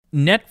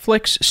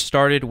Netflix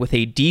started with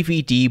a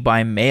DVD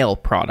by mail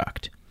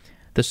product.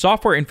 The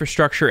software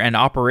infrastructure and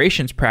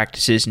operations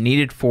practices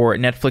needed for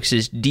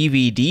Netflix's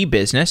DVD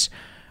business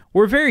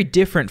were very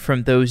different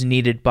from those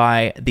needed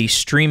by the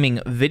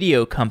streaming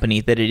video company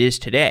that it is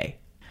today.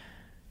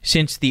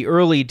 Since the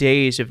early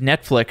days of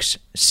Netflix,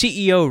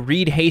 CEO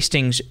Reed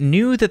Hastings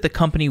knew that the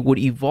company would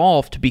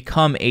evolve to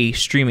become a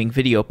streaming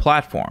video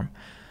platform,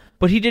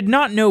 but he did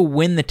not know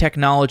when the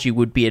technology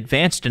would be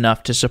advanced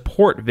enough to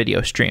support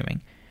video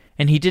streaming,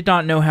 and he did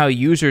not know how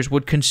users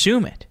would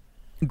consume it.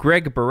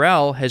 Greg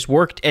Burrell has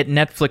worked at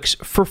Netflix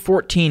for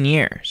 14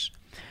 years.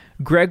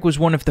 Greg was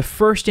one of the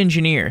first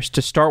engineers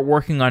to start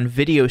working on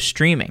video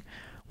streaming,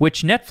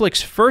 which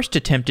Netflix first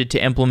attempted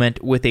to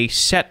implement with a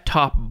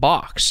set-top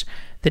box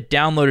that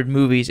downloaded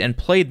movies and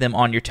played them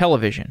on your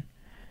television.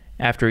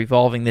 After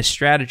evolving this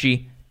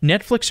strategy,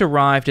 Netflix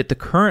arrived at the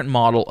current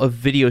model of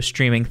video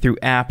streaming through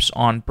apps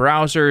on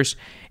browsers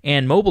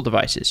and mobile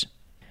devices.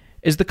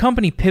 As the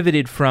company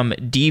pivoted from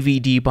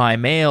DVD by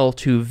mail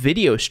to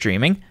video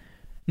streaming,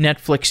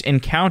 Netflix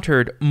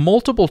encountered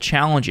multiple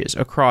challenges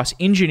across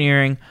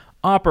engineering,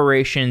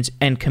 operations,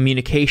 and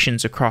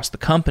communications across the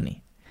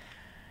company.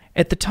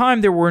 At the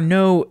time, there were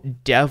no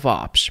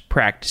DevOps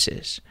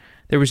practices.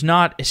 There was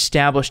not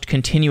established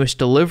continuous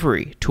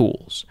delivery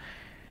tools.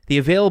 The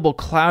available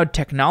cloud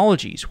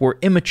technologies were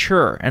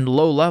immature and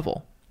low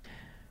level.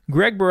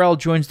 Greg Burrell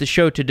joins the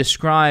show to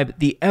describe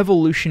the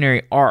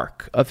evolutionary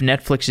arc of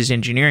Netflix's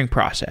engineering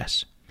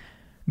process.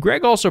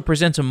 Greg also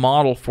presents a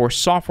model for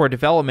software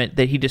development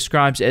that he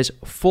describes as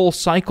full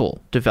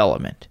cycle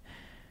development.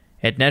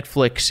 At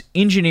Netflix,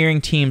 engineering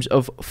teams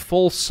of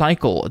full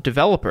cycle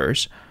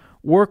developers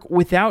work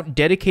without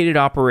dedicated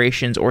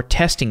operations or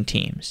testing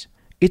teams.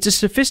 It's a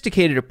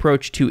sophisticated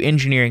approach to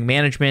engineering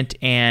management,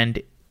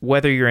 and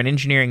whether you're an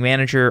engineering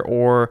manager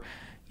or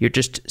you're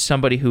just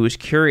somebody who is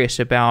curious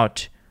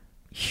about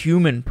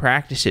human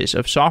practices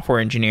of software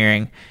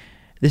engineering,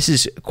 this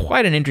is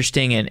quite an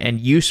interesting and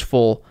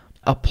useful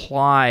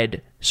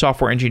applied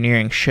software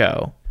engineering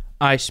show.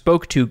 I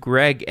spoke to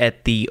Greg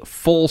at the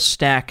Full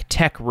Stack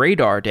Tech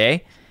Radar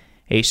Day,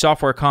 a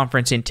software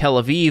conference in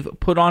Tel Aviv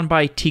put on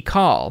by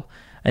Tikal,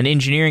 an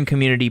engineering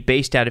community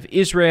based out of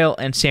Israel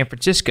and San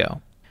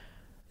Francisco.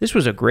 This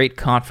was a great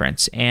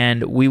conference,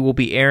 and we will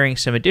be airing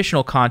some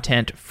additional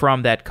content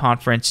from that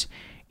conference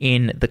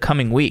in the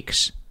coming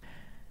weeks.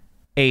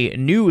 A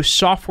new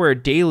Software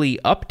Daily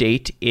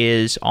update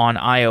is on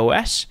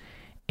iOS,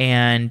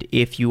 and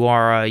if you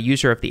are a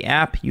user of the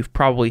app, you've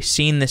probably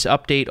seen this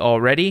update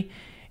already.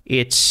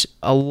 It's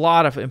a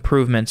lot of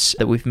improvements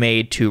that we've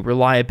made to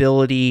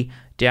reliability,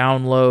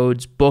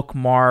 downloads,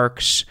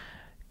 bookmarks,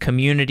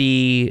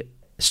 community,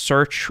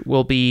 search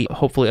will be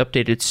hopefully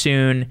updated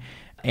soon.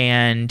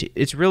 And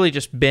it's really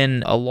just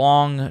been a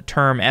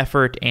long-term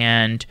effort,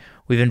 and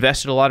we've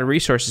invested a lot of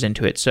resources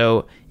into it.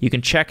 So you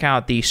can check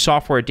out the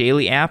Software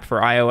Daily app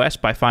for iOS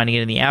by finding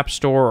it in the App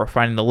Store or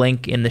finding the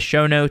link in the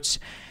show notes.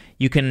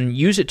 You can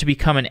use it to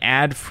become an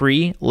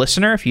ad-free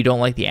listener if you don't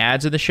like the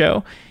ads of the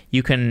show.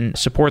 You can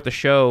support the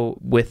show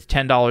with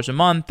 $10 a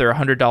month or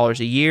 $100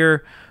 a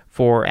year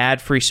for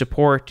ad-free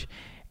support,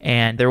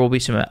 and there will be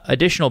some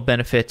additional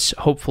benefits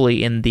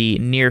hopefully in the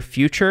near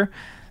future.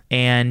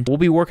 And we'll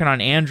be working on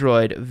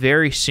Android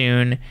very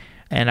soon,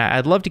 and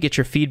I'd love to get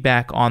your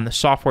feedback on the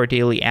Software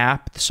Daily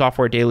app, the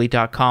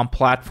softwaredaily.com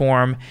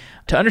platform,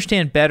 to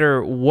understand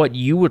better what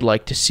you would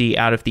like to see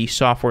out of the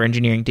Software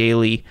Engineering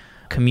Daily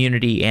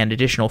community and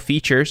additional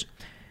features.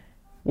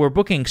 We're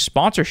booking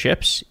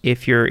sponsorships.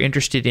 If you're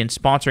interested in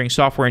sponsoring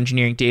Software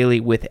Engineering Daily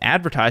with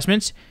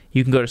advertisements,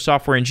 you can go to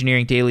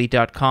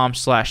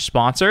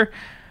softwareengineeringdaily.com/sponsor.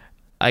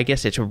 I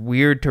guess it's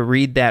weird to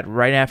read that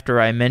right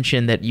after I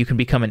mentioned that you can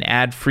become an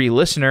ad-free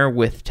listener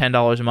with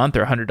 $10 a month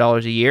or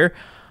 $100 a year,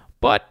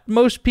 but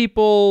most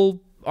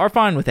people are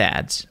fine with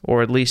ads,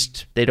 or at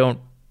least they don't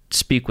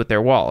speak with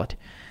their wallet.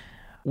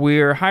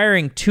 We're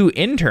hiring 2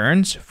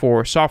 interns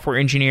for software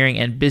engineering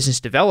and business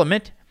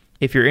development.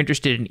 If you're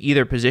interested in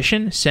either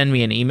position, send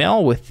me an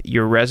email with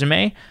your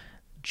resume,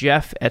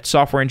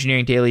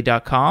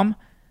 jeff@softwareengineeringdaily.com.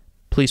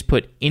 Please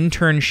put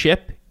internship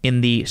in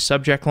the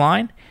subject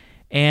line.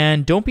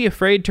 And don't be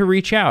afraid to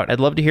reach out.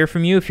 I'd love to hear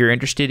from you if you're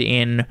interested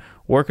in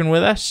working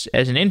with us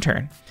as an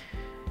intern.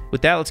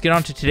 With that, let's get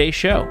on to today's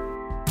show.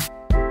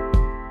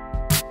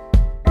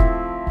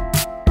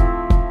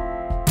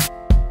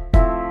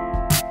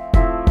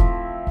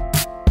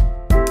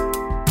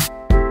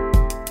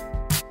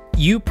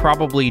 You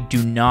probably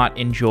do not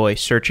enjoy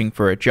searching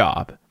for a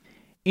job.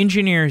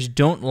 Engineers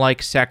don't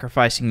like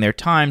sacrificing their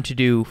time to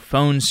do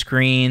phone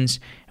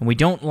screens, and we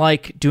don't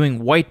like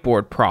doing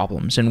whiteboard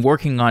problems and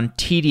working on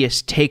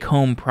tedious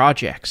take-home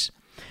projects.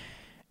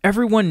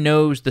 Everyone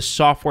knows the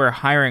software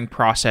hiring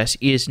process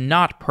is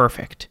not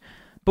perfect,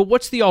 but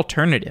what's the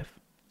alternative?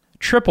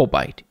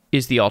 TripleByte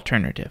is the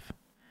alternative.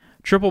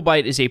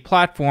 TripleByte is a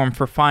platform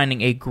for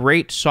finding a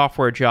great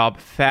software job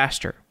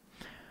faster.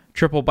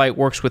 TripleByte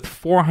works with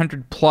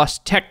 400-plus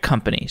tech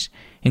companies,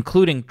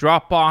 including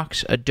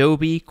Dropbox,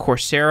 Adobe,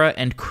 Coursera,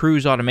 and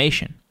Cruise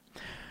Automation.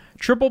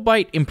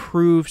 TripleByte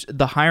improves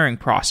the hiring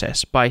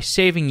process by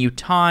saving you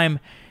time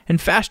and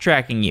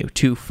fast-tracking you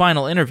to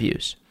final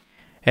interviews.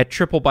 At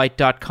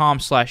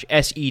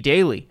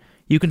triplebyte.com/sedaily,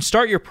 you can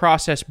start your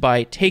process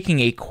by taking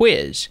a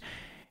quiz,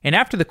 and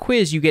after the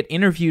quiz, you get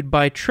interviewed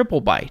by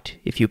TripleByte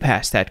if you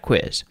pass that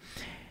quiz.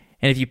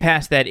 And if you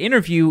pass that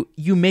interview,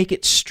 you make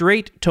it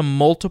straight to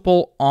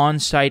multiple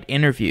on-site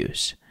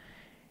interviews.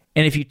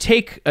 And if you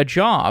take a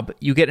job,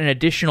 you get an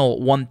additional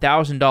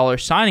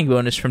 $1,000 signing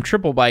bonus from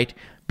TripleByte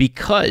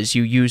because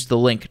you use the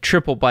link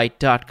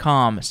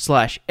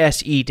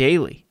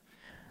triplebyte.com/sedaily.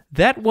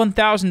 That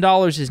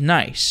 $1,000 is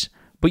nice,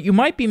 but you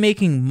might be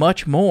making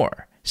much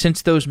more,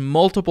 since those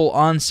multiple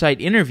on-site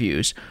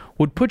interviews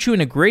would put you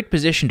in a great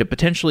position to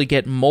potentially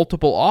get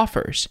multiple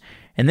offers,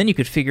 and then you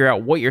could figure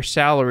out what your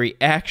salary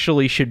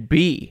actually should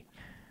be.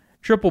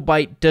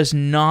 TripleByte does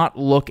not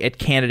look at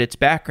candidates'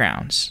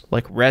 backgrounds,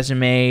 like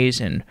resumes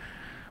and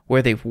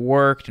where they've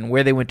worked and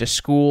where they went to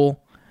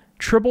school.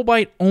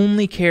 TripleByte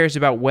only cares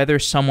about whether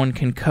someone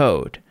can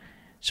code.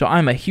 So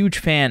I'm a huge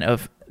fan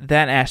of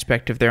that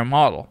aspect of their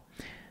model.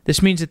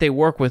 This means that they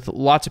work with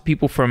lots of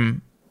people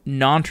from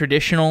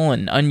non-traditional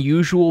and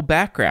unusual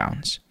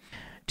backgrounds.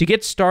 To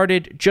get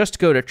started, just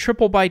go to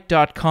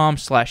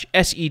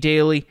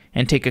triplebyte.com/sedaily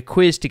and take a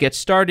quiz to get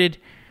started.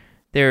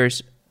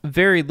 There's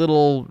very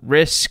little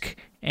risk,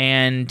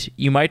 and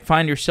you might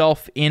find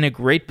yourself in a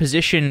great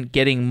position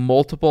getting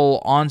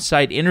multiple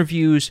on-site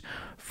interviews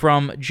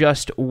from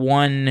just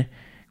one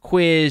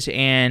quiz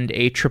and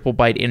a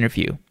TripleByte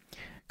interview.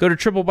 Go to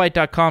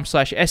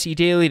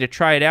triplebyte.com/sedaily to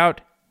try it out.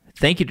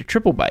 Thank you to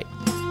TripleByte.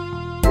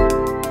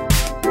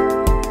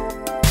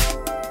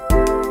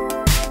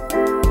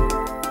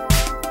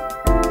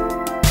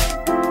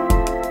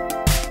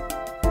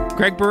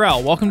 Greg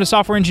Burrell, welcome to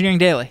Software Engineering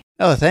Daily.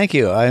 Oh, thank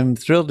you. I'm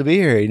thrilled to be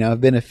here.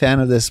 I've been a fan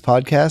of this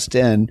podcast,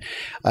 and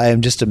I'm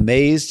just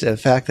amazed at the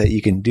fact that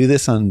you can do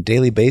this on a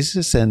daily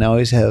basis and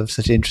always have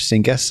such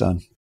interesting guests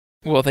on.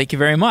 Well, thank you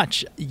very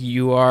much.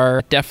 You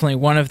are definitely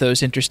one of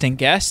those interesting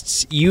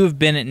guests. You've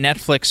been at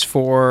Netflix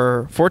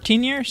for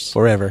 14 years?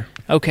 Forever.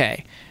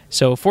 Okay.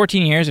 So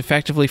 14 years,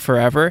 effectively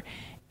forever.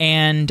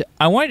 And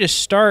I wanted to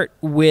start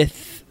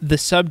with the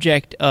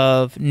subject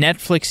of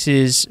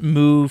Netflix's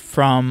move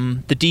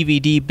from the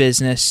DVD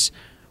business,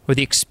 or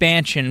the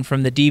expansion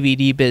from the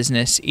DVD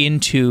business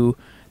into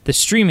the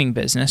streaming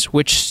business,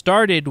 which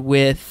started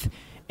with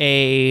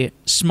a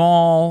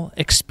small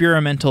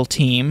experimental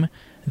team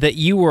that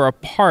you were a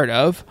part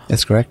of.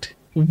 That's correct.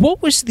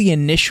 What was the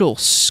initial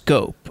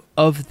scope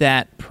of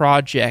that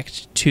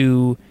project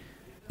to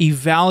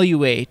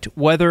evaluate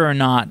whether or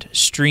not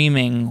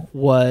streaming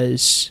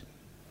was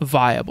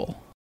viable?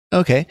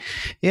 Okay.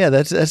 Yeah,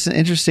 that's an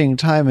interesting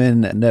time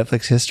in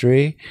Netflix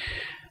history.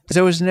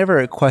 There was never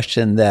a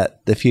question that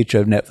the future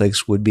of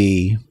Netflix would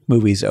be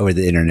movies over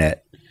the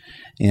internet.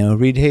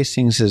 Reed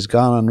Hastings has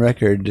gone on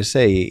record to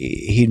say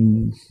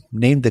he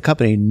named the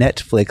company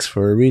Netflix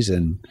for a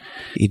reason.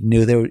 He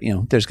knew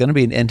there's going to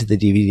be an end to the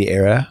DVD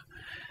era,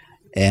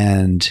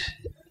 and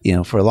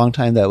for a long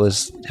time that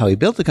was how he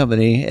built the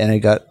company, and it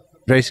got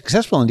very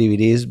successful in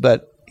DVDs.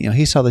 But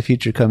he saw the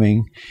future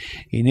coming.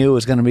 He knew it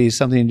was going to be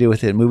something to do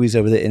with it, movies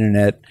over the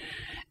internet,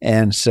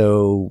 and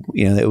so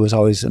it was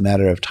always a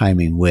matter of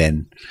timing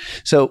when.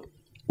 So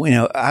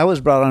I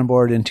was brought on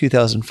board in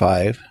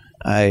 2005.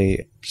 I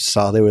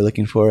saw they were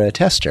looking for a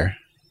tester.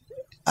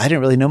 I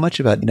didn't really know much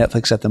about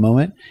Netflix at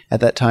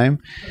that time.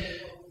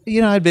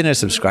 I'd been a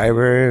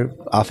subscriber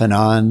off and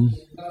on,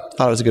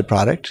 thought it was a good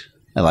product.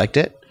 I liked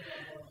it.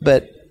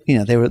 But,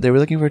 they were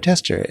looking for a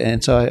tester.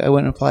 And so I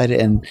went and applied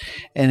it. And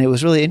it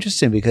was really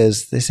interesting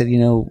because they said,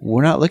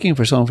 we're not looking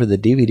for someone for the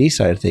DVD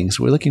side of things.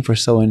 We're looking for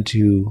someone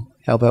to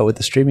help out with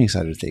the streaming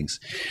side of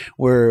things.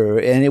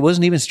 And it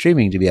wasn't even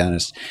streaming, to be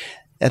honest.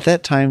 At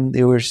that time,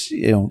 it was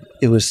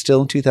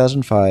still in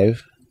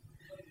 2005,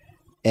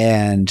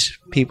 and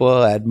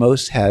people at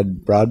most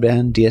had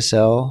broadband,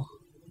 DSL.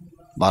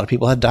 A lot of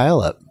people had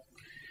dial-up.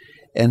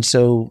 And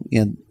so,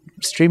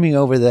 streaming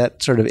over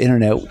that sort of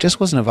internet just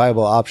wasn't a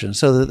viable option.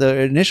 So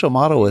the initial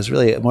model was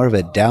really more of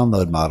a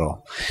download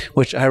model,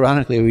 which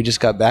ironically we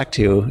just got back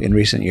to in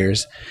recent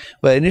years.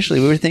 But initially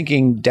we were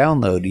thinking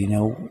download,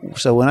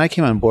 So when I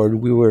came on board,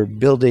 we were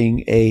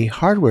building a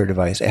hardware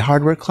device, a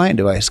hardware client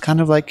device, kind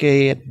of like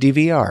a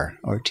DVR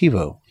or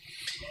TiVo.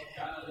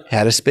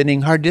 Had a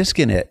spinning hard disk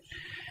in it,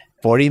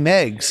 40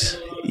 megs.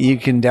 You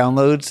can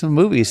download some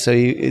movies. So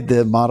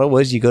the model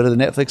was you go to the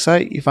Netflix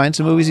site, you find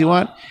some movies you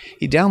want,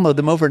 you download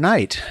them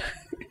overnight.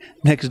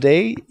 Next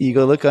day, you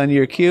go look on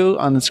your queue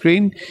on the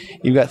screen,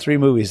 you've got 3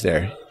 movies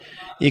there.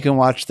 You can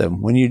watch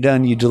them. When you're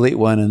done, you delete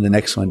one and the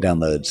next one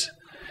downloads.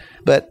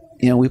 But,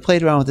 we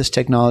played around with this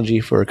technology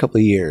for a couple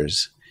of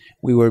years.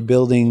 We were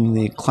building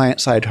the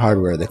client-side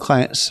hardware, the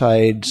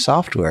client-side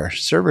software,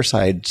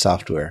 server-side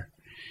software.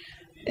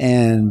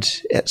 And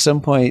at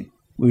some point,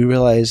 we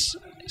realized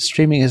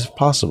streaming is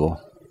possible.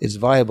 It's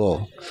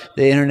viable.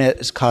 The internet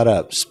is caught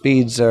up.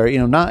 Speeds are,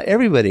 not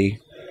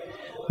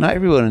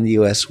everyone in the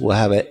U.S. will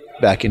have it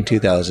back in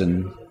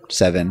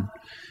 2007.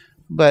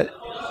 But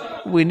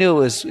we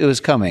knew it was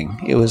coming.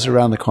 It was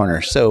around the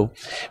corner. So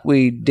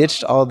we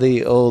ditched all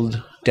the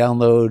old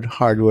download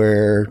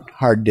hardware,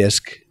 hard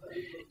disk,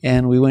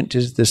 and we went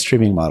to the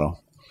streaming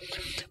model,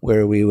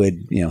 where we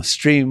would,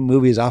 stream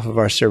movies off of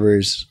our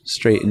servers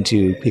straight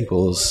into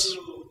people's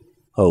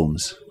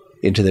homes,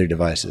 into their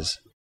devices.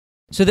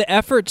 So the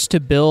efforts to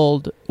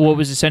build what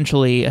was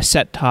essentially a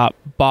set-top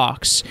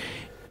box,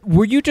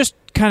 were you just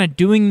kind of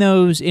doing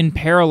those in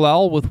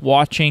parallel with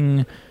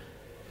watching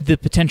the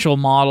potential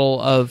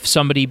model of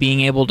somebody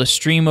being able to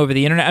stream over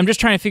the internet? I'm just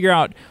trying to figure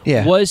out,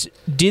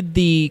 did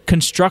the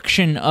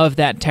construction of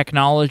that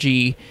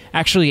technology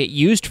actually get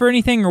used for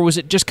anything, or was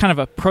it just kind of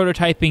a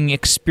prototyping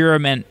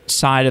experiment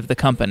side of the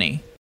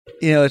company?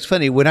 It's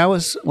funny. When I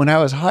was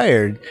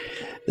hired,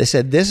 they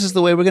said, this is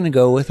the way we're going to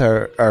go with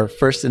our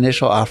first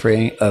initial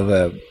offering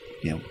of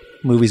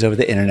movies over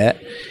the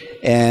internet.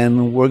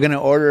 And we're going to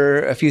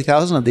order a few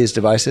thousand of these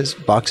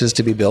boxes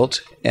to be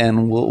built,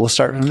 and we'll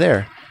start from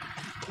there.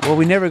 Well,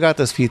 we never got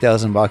those few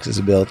thousand boxes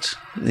built.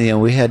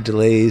 We had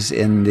delays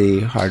in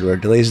the hardware,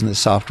 delays in the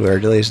software,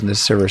 delays in the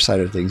server side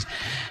of things,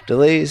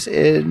 delays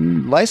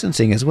in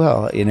licensing as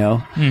well,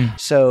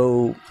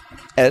 So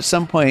at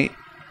some point,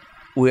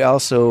 we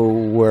also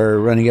were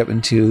running up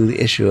into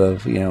the issue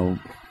of,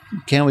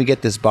 can we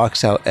get this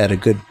box out at a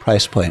good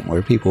price point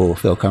where people will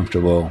feel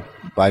comfortable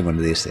buying one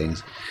of these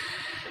things?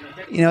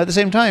 At the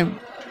same time,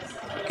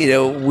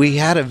 we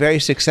had a very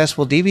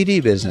successful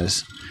DVD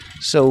business.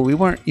 So we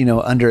weren't,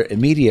 under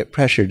immediate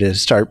pressure to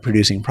start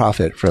producing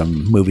profit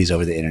from movies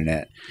over the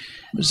internet.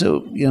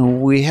 So,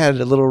 we had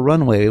a little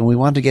runway, and we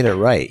wanted to get it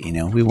right.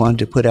 We wanted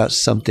to put out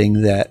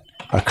something that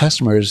our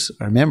customers,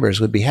 our members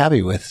would be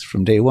happy with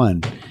from day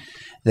one,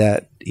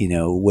 that,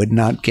 would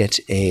not get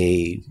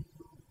a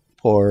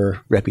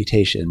poor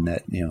reputation,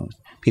 that,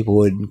 people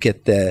would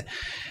get the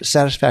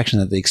satisfaction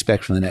that they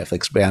expect from the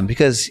Netflix brand.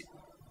 Because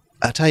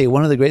I'll tell you,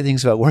 one of the great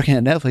things about working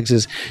at Netflix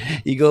is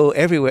you go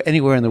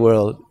anywhere in the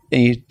world,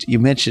 and you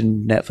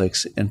mention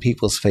Netflix, and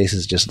people's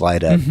faces just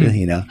light up.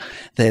 Mm-hmm.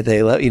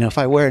 They love. If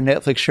I wear a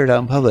Netflix shirt out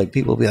in public,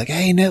 people will be like,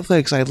 "Hey,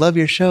 Netflix, I love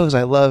your shows.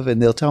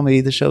 And they'll tell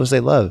me the shows they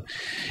love,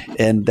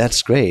 and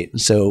that's great.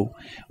 So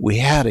we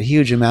had a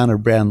huge amount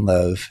of brand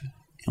love,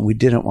 and we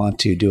didn't want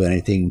to do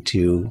anything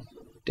to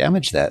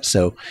damage that.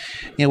 So,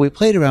 we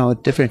played around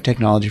with different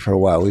technology for a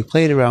while. We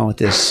played around with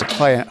this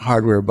client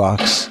hardware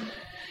box.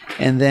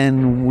 And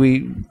then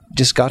we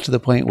just got to the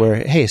point where,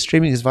 hey,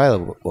 streaming is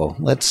viable. Well,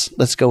 let's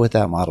go with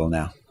that model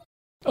now.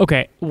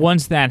 Okay.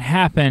 Once that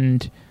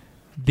happened,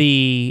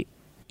 the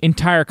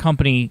entire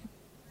company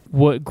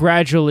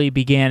gradually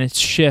began its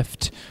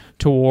shift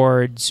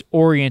towards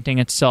orienting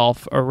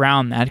itself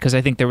around that, because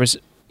I think there was,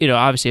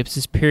 obviously it's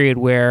this period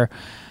where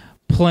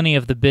plenty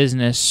of the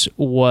business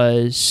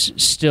was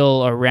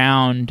still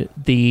around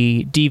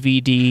the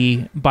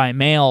DVD by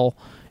mail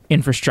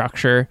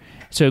infrastructure.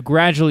 So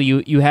gradually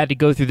you had to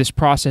go through this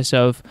process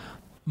of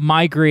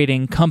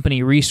migrating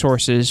company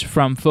resources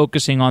from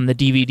focusing on the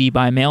DVD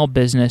by mail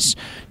business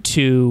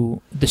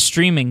to the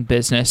streaming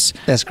business.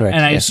 That's correct.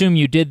 And I assume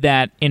you did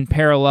that in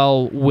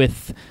parallel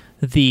with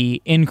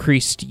the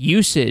increased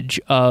usage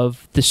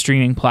of the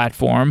streaming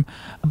platform.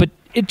 But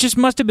it just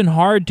must have been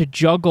hard to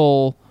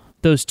juggle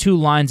those two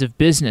lines of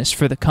business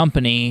for the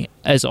company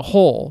as a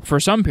whole for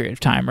some period of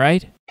time,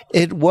 right?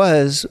 It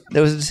was.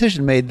 There was a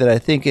decision made that I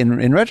think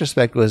in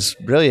retrospect was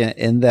brilliant,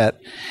 in that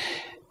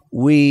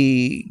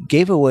we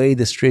gave away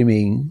the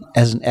streaming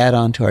as an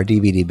add-on to our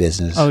DVD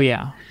business. Oh,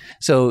 yeah.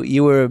 So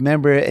you were a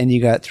member and you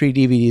got 3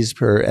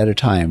 DVDs at a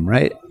time,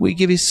 right? We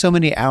give you so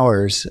many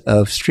hours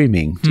of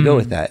streaming to go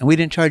with that. And we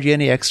didn't charge you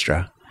any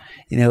extra.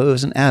 It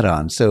was an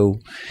add-on. So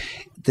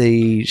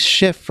the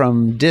shift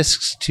from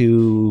discs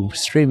to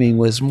streaming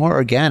was more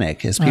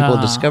organic as people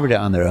discovered it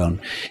on their own.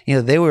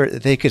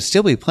 They could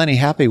still be plenty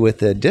happy with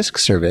the disc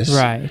service,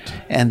 right?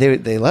 And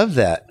they loved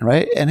that,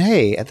 right? And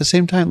hey, at the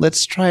same time,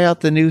 let's try out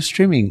the new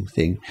streaming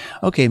thing.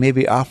 Okay,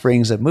 maybe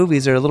offerings of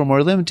movies are a little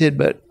more limited,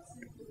 but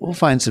we'll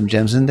find some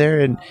gems in there,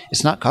 and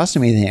it's not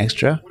costing me anything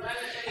extra.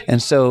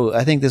 And so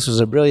I think this was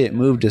a brilliant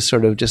move to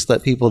sort of just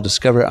let people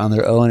discover it on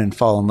their own and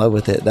fall in love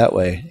with it that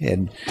way.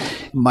 And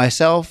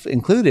myself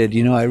included,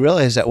 I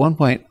realized at one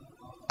point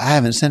I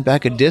haven't sent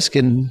back a disc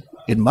in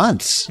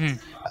months.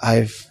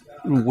 I've,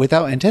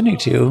 without intending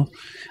to,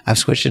 I've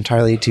switched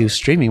entirely to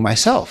streaming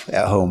myself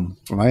at home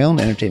for my own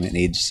entertainment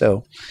needs.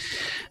 So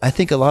I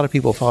think a lot of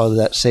people follow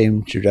that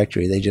same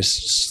trajectory. They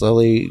just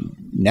slowly,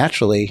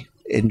 naturally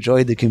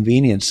enjoyed the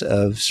convenience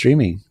of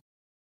streaming.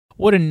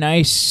 What a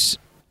nice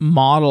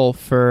model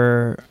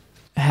for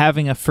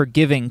having a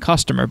forgiving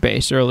customer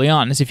base early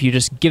on, is if you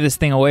just give this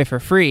thing away for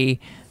free,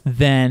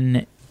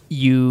 then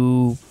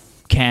you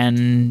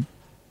can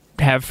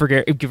have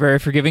very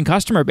forgiving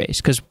customer base,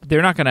 because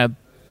they're not going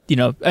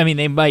to,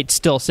 they might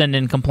still send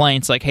in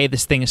complaints like, hey,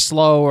 this thing is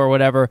slow or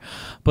whatever,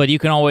 but you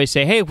can always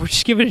say, hey, we're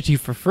just giving it to you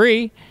for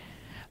free.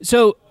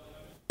 So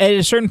at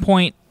a certain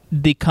point,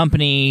 the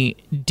company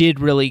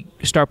did really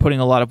start putting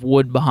a lot of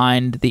wood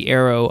behind the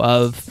arrow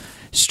of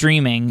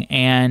streaming,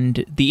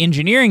 and the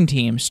engineering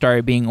team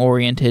started being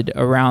oriented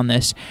around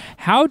this.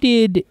 How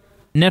did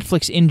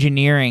Netflix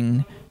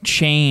engineering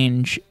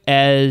change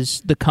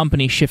as the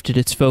company shifted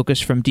its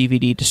focus from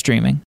DVD to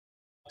streaming?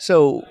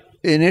 So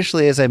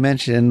initially, as I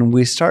mentioned,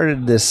 we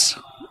started this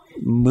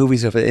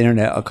movies over the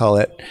internet, I'll call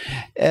it,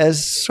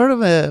 as sort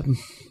of a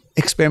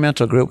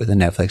experimental group within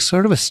Netflix,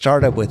 sort of a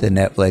startup within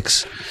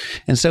Netflix.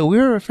 And so we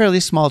were a fairly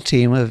small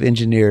team of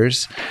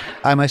engineers.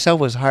 I myself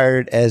was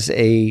hired as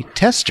a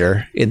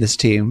tester in this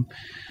team.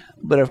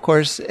 But of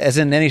course, as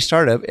in any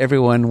startup,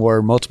 everyone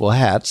wore multiple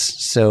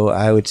hats. So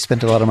I would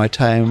spend a lot of my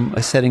time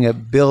setting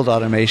up build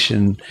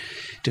automation,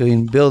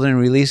 doing build and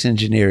release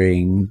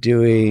engineering,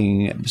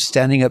 doing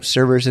standing up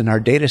servers in our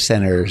data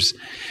centers,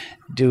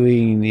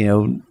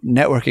 doing,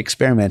 network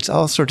experiments,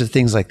 all sorts of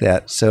things like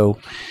that. So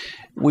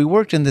we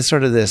worked in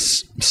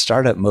this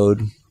startup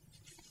mode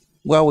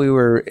while we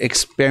were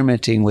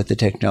experimenting with the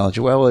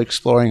technology, while we were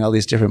exploring all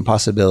these different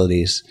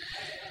possibilities.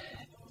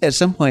 At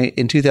some point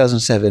in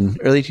 2007,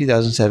 early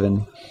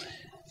 2007,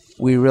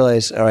 we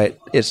realized, all right,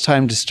 it's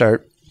time to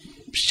start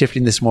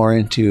shifting this more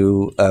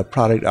into a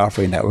product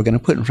offering that we're going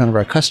to put in front of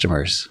our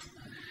customers.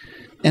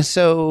 And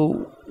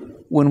so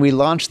when we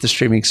launched the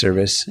streaming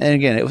service, and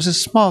again, it was a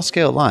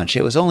small-scale launch.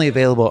 It was only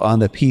available on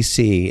the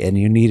PC, and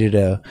you needed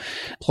a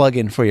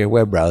plugin for your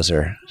web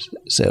browser.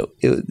 So,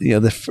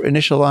 the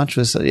initial launch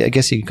was, I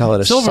guess you can call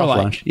it a soft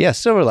launch.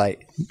 Yes, Silverlight.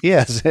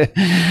 Yes.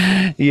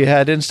 You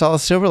had to install a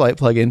Silverlight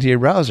plugin to your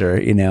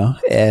browser,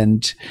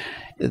 and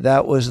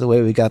that was the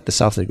way we got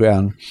this off the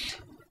ground.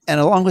 And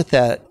along with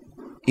that,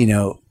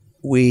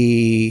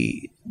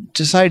 we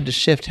decided to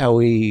shift how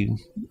we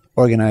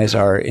organize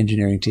our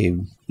engineering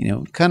team,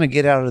 kind of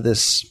get out of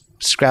this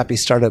scrappy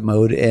startup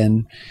mode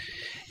and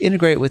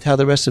integrate with how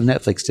the rest of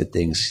Netflix did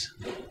things.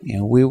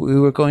 We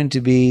were going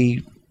to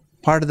be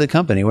part of the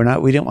company.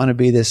 We didn't want to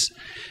be this,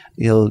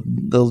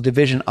 little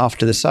division off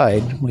to the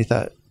side. We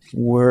thought,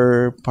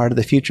 we're part of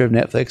the future of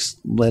Netflix.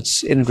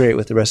 Let's integrate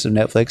with the rest of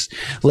Netflix.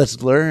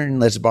 Let's learn,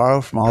 let's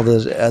borrow from all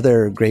those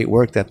other great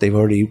work that they've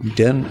already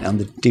done on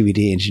the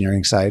DVD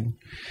engineering side.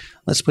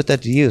 Let's put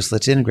that to use.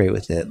 Let's integrate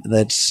with it.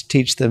 Let's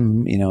teach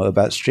them,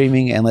 about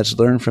streaming, and let's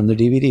learn from the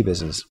DVD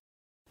business.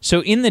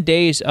 So in the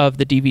days of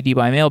the DVD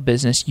by mail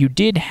business, you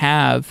did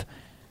have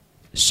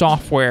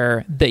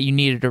software that you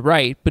needed to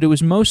write, but it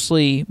was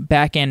mostly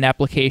back-end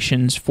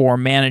applications for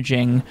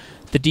managing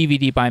the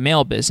DVD by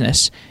mail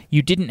business.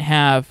 You didn't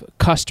have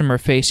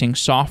customer-facing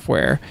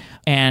software.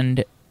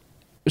 And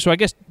so I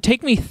guess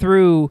take me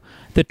through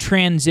the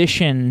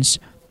transitions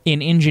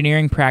in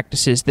engineering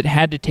practices that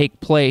had to take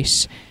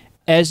place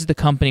as the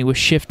company was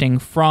shifting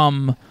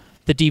from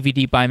the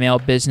DVD by mail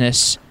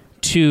business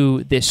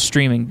to this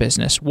streaming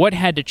business. What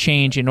had to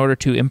change in order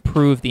to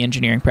improve the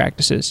engineering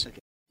practices?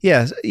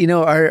 Yes,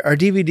 our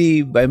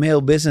DVD by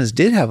mail business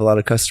did have a lot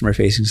of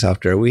customer-facing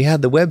software. We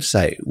had the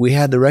website. We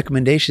had the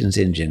recommendations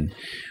engine.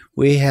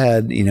 We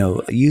had,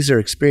 user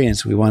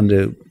experience we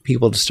wanted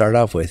people to start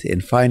off with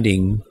in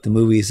finding the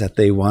movies that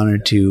they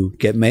wanted to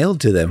get mailed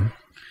to them.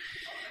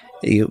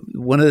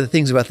 One of the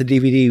things about the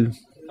DVD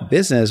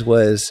business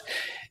was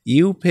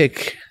you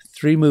pick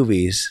 3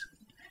 movies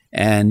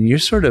and you're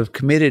sort of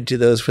committed to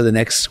those for the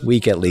next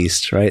week at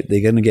least, right?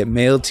 They're going to get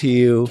mailed to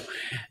you.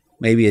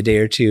 Maybe a day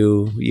or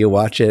two, you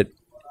watch it,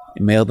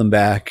 you mail them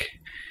back,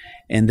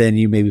 and then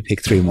you maybe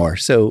pick 3 more.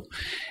 So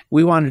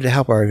we wanted to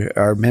help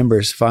our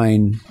members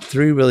find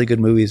 3 really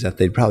good movies that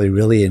they'd probably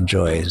really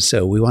enjoy.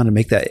 So we wanted to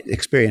make that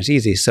experience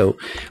easy. So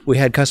we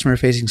had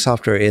customer-facing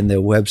software in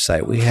the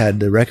website. We had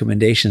the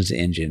recommendations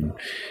engine.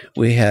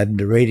 We had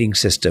the rating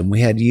system.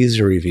 We had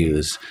user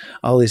reviews,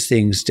 all these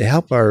things to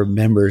help our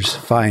members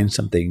find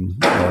something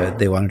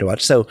they wanted to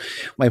watch. So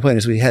my point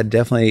is we had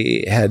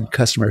definitely had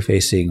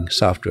customer-facing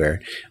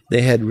software.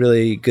 They had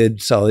really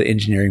good, solid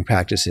engineering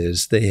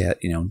practices. They had,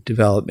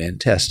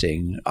 development,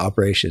 testing,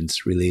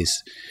 operations,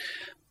 release.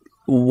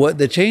 What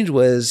the change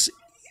was,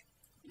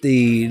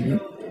 the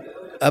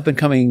up and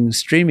coming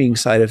streaming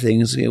side of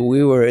things,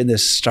 we were in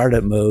this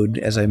startup mode,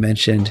 as I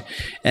mentioned,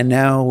 and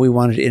now we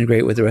wanted to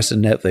integrate with the rest of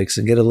Netflix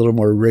and get a little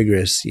more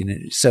rigorous.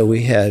 So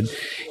we had,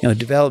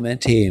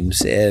 development teams,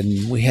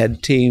 and we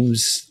had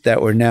teams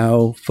that were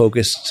now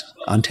focused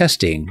on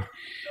testing.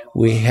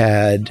 We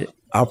had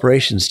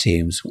operations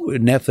teams.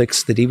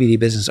 Netflix, the DVD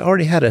business,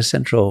 already had a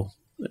central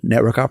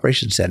network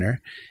operations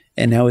center,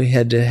 and now we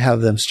had to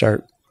have them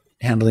start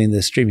handling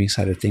the streaming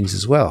side of things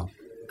as well.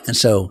 And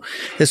so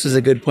this was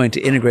a good point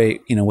to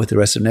integrate, with the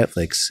rest of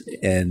Netflix.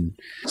 And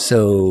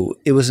so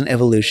it was an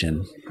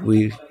evolution.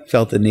 We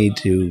felt the need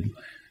to,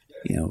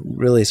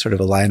 really sort of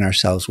align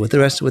ourselves with the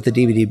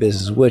DVD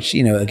business, which,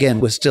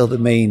 again, was still the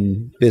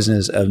main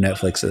business of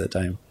Netflix at the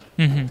time.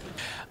 Mm-hmm.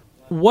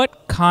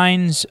 What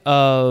kinds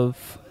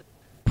of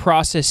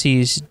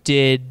processes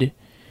did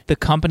the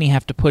company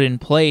have to put in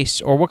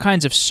place, or what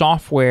kinds of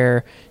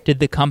software did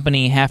the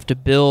company have to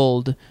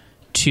build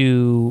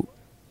to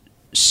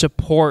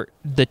support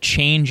the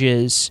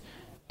changes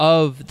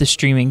of the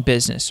streaming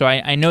business? So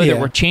I know there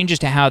were changes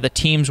to how the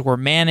teams were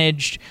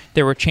managed.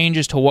 There were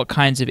changes to what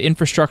kinds of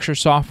infrastructure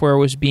software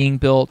was being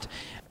built.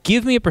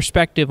 Give me a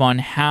perspective on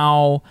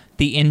how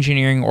the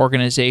engineering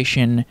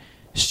organization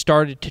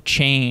started to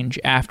change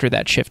after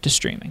that shift to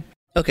streaming?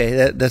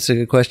 Okay, that's a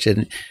good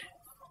question.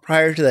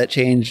 Prior to that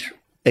change,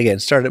 again,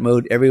 startup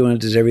mode, everyone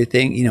does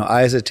everything.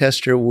 I as a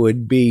tester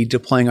would be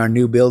deploying our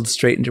new builds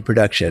straight into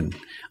production.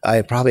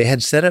 I probably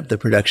had set up the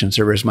production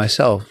servers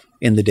myself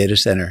in the data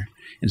center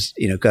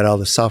and, got all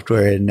the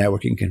software and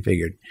networking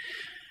configured.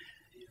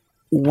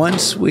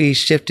 Once we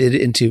shifted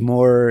into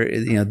more,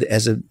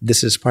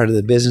 this is part of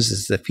the business,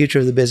 it's the future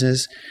of the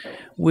business,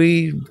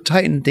 we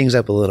tightened things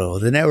up a little.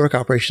 The Network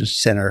Operations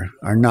Center,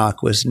 our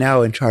NOC, was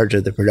now in charge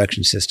of the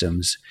production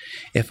systems.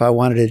 If I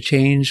wanted to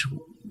change,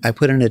 I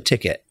put in a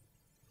ticket.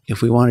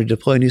 If we wanted to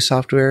deploy new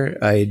software,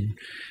 I'd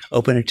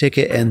open a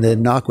ticket and the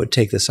NOC would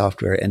take the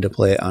software and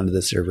deploy it onto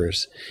the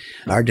servers.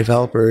 Our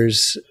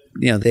developers,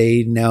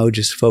 they now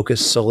just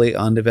focus solely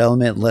on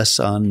development, less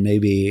on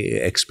maybe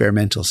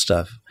experimental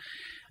stuff,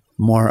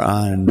 more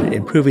on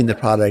improving the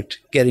product,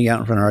 getting out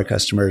in front of our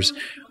customers,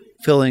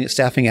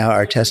 staffing out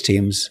our test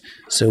teams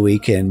so we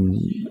can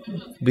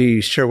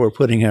be sure we're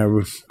putting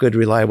a good,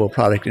 reliable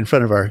product in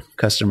front of our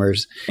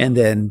customers. And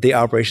then the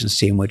operations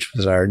team, which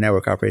was our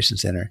Network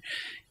Operations Center,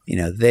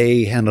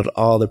 they handled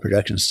all the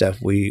production stuff.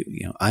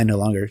 I no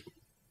longer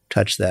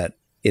touch that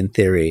in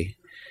theory.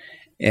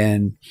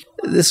 And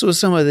this was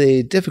some of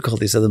the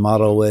difficulties of the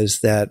model,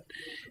 was that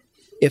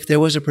if there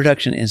was a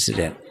production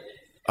incident,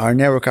 our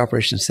Network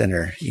Operations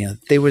Center,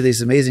 they were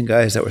these amazing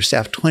guys that were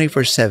staffed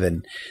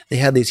 24/7. They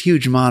had these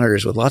huge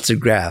monitors with lots of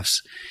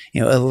graphs.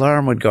 An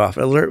alarm would go off,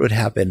 an alert would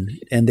happen,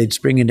 and they'd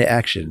spring into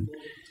action.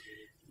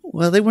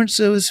 Well, they weren't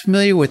so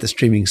familiar with the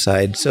streaming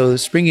side, so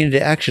springing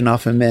into action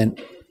often meant,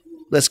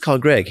 let's call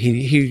Greg.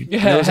 He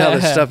knows how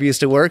this stuff used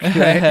to work,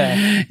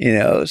 right?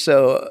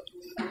 So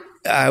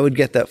I would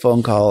get that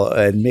phone call,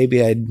 and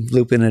maybe I'd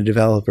loop in a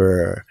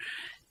developer,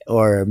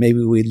 or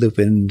maybe we'd loop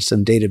in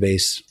some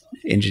database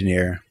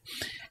engineer.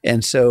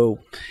 And so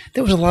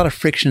there was a lot of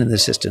friction in the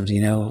systems.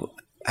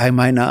 I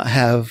might not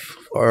have,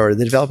 or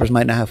the developers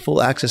might not have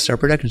full access to our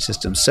production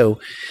systems. So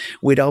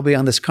we'd all be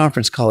on this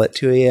conference call at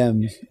 2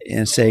 a.m.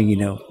 and saying,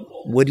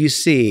 what do you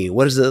see?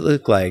 What does it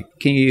look like?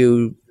 Can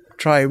you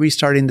try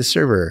restarting the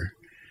server?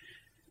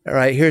 All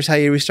right, here's how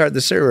you restart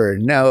the server.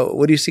 Now,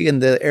 what do you see in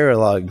the error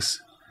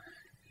logs?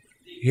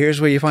 Here's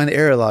where you find the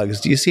error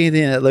logs. Do you see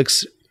anything that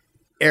looks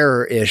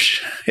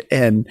error-ish?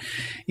 And,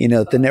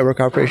 the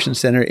Network Operations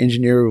Center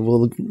engineer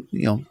will,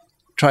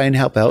 try and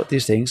help out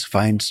these things,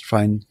 find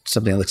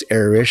something that looks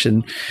error-ish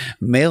and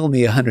mail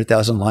me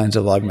 100,000 lines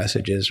of log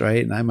messages,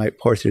 right? And I might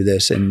pour through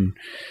this, and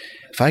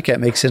if I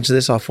can't make sense of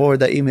this, I'll forward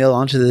that email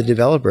onto the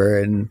developer,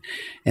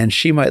 and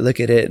she might look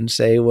at it and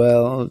say,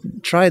 well,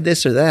 try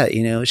this or that.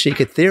 She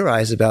could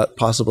theorize about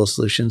possible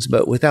solutions,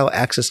 but without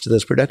access to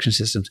those production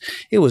systems,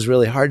 it was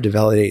really hard to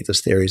validate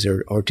those theories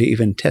or to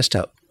even test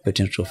out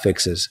potential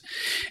fixes.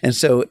 And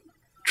so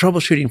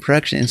troubleshooting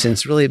production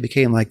incidents really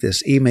became like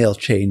this email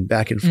chain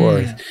back and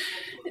forth.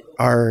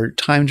 Our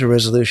time to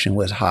resolution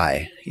was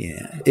high.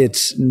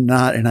 It's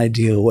not an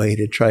ideal way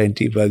to try and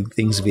debug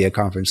things via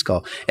conference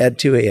call at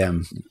 2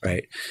 a.m.,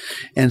 right?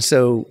 And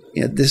so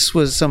this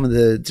was some of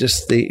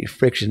the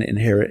friction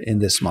inherent in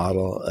this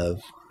model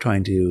of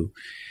trying to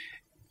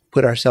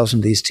put ourselves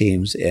in these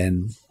teams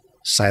and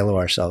silo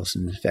ourselves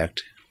in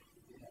effect.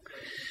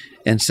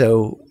 And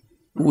so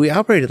we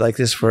operated like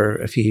this for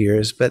a few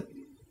years, but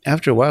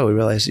after a while we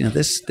realized,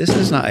 this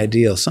is not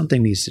ideal.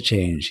 Something needs to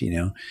change,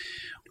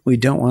 We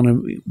don't want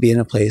to be in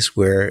a place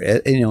where,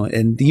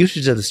 and the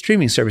usage of the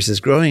streaming service is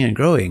growing and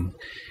growing.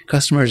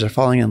 Customers are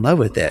falling in love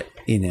with it,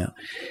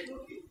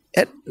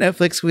 At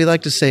Netflix, we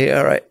like to say,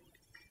 all right,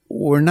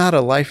 we're not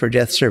a life or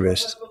death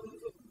service,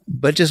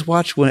 but just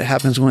watch what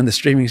happens when the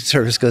streaming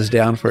service goes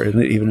down for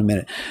even a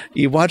minute.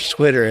 You watch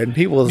Twitter and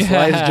people's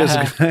lives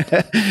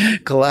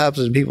just collapse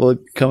and people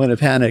come into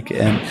panic.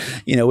 And,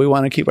 we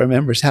want to keep our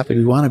members happy.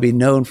 We want to be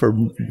known for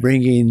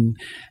bringing,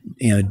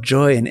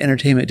 joy and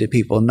entertainment to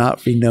people,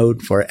 not be known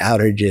for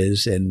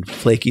outages and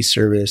flaky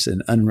service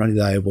and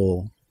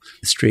unreliable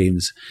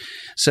streams.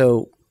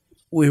 So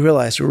we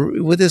realized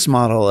with this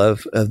model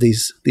of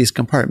these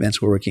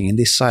compartments we're working in,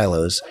 these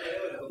silos,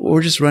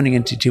 we're just running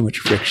into too much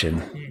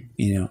friction.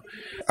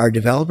 Our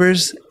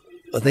developers,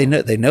 they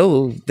know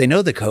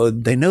the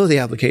code, they know the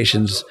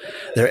applications,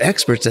 they're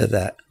experts at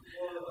that,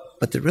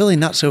 but they're really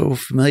not so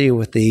familiar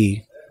with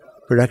the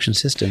production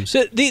systems.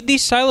 So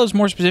these silos,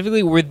 more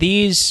specifically, were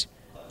these,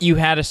 you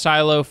had a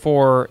silo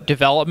for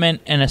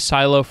development and a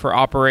silo for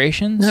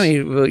operations?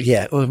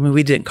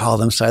 We didn't call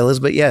them silos,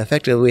 but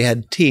effectively we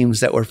had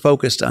teams that were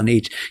focused on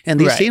each, and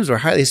these teams were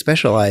highly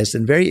specialized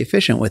and very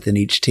efficient within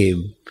each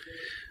team.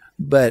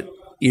 But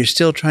you're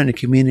still trying to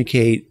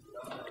communicate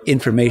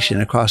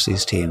information across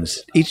these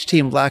teams. Each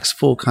team lacks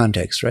full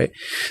context, right?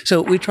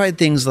 So we tried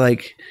things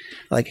like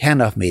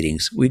handoff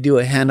meetings. We do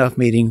a handoff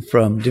meeting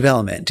from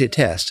development to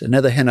test,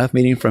 another handoff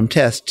meeting from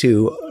test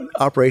to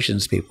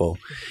operations people.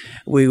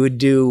 We would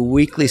do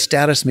weekly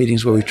status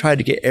meetings where we tried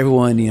to get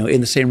everyone,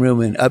 in the same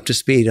room and up to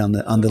speed on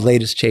the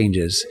latest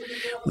changes.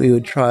 We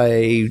would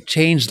try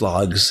change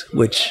logs,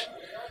 which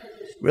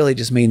really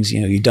just means,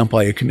 you dump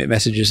all your commit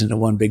messages into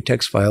one big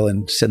text file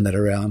and send that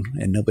around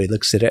and nobody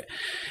looks at it.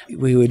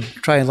 We would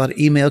try a lot of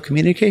email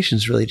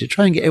communications really to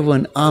try and get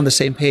everyone on the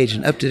same page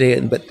and up to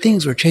date. But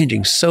things were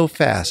changing so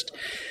fast.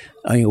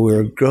 We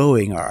were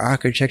growing. Our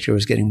architecture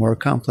was getting more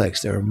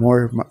complex. There were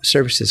more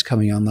services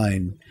coming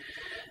online.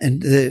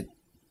 And the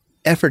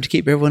effort to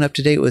keep everyone up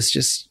to date was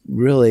just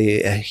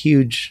really a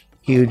huge,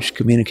 huge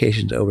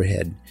communications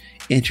overhead.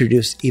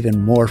 Introduced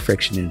even more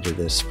friction into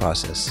this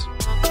process.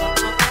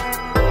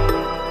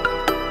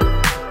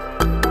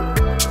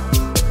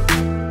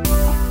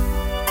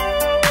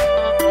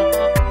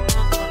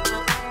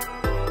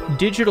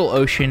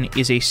 DigitalOcean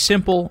is a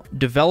simple,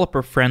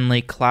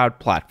 developer-friendly cloud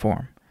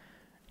platform.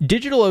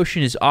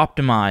 DigitalOcean is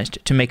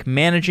optimized to make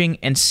managing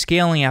and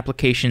scaling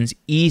applications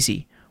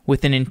easy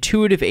with an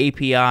intuitive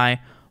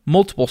API,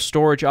 multiple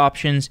storage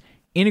options,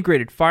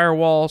 integrated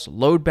firewalls,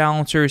 load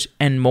balancers,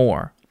 and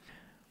more.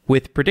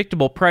 With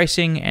predictable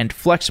pricing and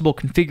flexible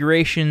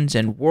configurations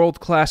and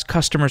world-class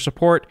customer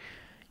support,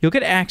 you'll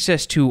get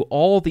access to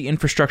all the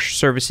infrastructure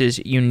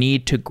services you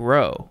need to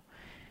grow.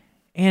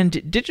 And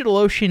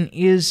DigitalOcean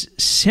is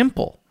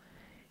simple.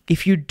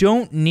 If you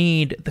don't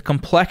need the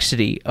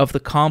complexity of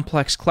the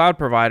complex cloud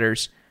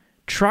providers,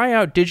 try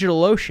out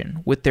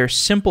DigitalOcean with their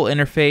simple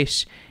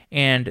interface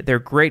and their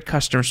great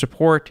customer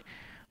support.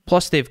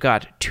 Plus, they've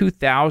got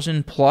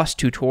 2,000 plus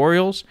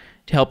tutorials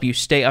to help you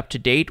stay up to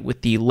date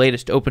with the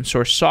latest open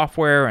source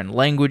software and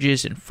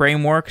languages and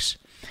frameworks.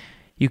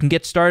 You can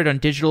get started on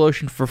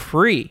DigitalOcean for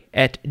free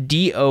at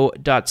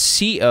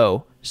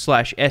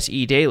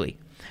do.co/sedaily.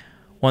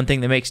 One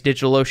thing that makes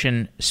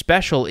DigitalOcean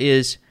special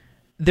is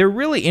they're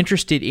really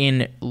interested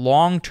in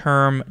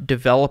long-term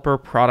developer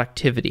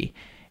productivity.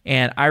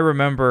 And I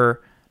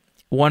remember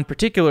one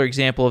particular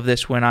example of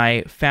this when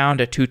I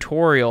found a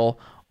tutorial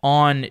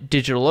on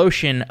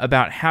DigitalOcean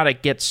about how to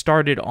get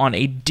started on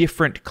a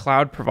different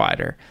cloud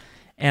provider.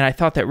 And I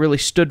thought that really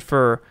stood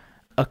for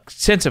a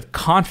sense of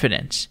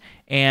confidence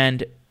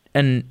and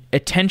an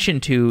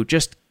attention to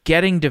just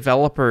getting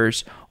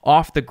developers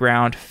off the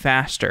ground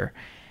faster.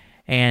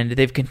 And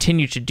they've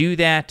continued to do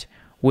that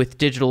with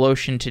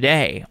DigitalOcean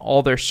today.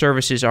 All their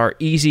services are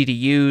easy to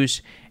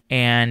use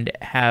and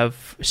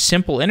have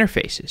simple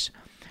interfaces.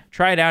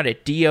 Try it out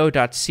at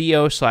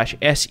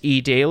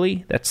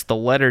do.co/sedaily. That's the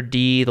letter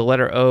D, the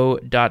letter O,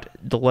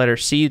 the letter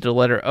C, the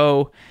letter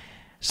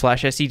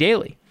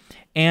O/sedaily.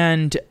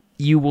 And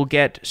you will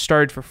get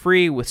started for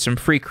free with some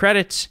free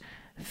credits.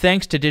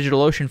 Thanks to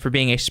DigitalOcean for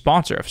being a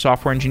sponsor of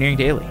Software Engineering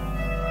Daily.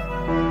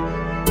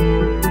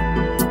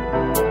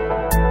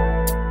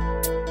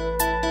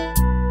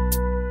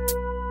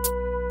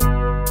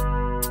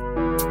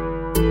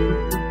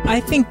 I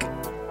think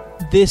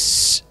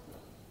this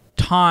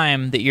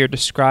time that you're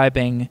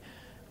describing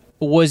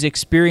was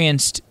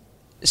experienced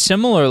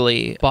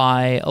similarly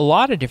by a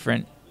lot of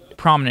different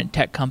prominent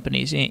tech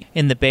companies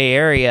in the Bay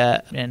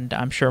Area, and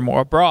I'm sure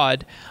more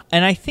abroad.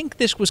 And I think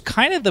this was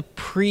kind of the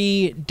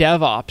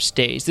pre-DevOps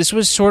days. This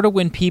was sort of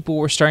when people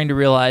were starting to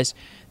realize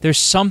there's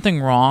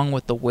something wrong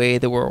with the way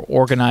that we're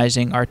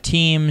organizing our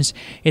teams.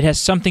 It has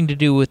something to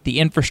do with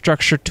the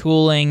infrastructure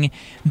tooling.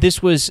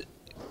 This was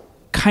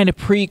kind of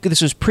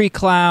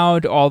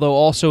pre-cloud, although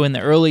also in the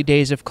early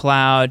days of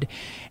cloud.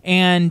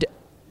 And,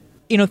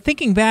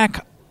 thinking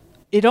back,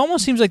 it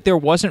almost seems like there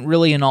wasn't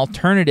really an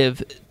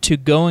alternative to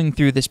going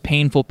through this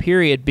painful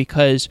period,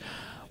 because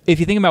if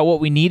you think about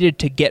what we needed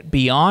to get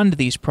beyond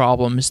these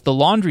problems, the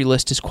laundry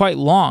list is quite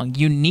long.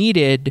 You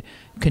needed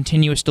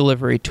continuous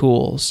delivery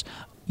tools.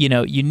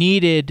 You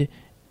needed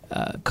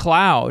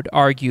cloud,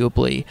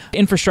 arguably,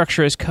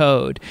 infrastructure as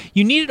code.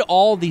 You needed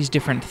all these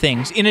different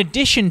things in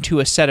addition to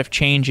a set of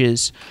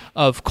changes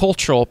of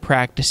cultural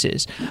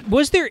practices.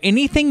 Was there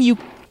anything you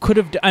could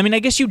have? I mean, I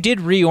guess you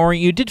did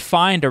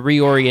find a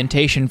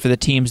reorientation for the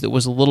teams that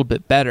was a little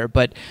bit better,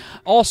 but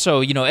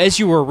also, as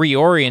you were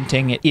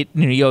reorienting it,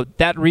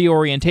 that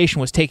reorientation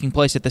was taking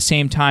place at the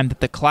same time that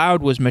the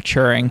cloud was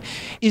maturing.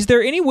 Is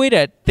there any way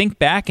to think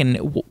back,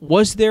 and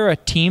was there a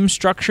team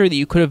structure that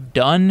you could have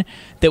done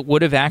that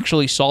would have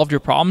actually solved your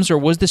problems, or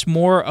was this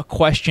more a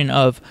question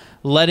of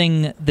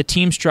letting the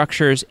team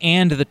structures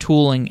and the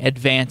tooling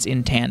advance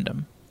in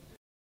tandem?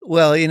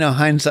 Well,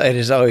 hindsight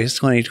is always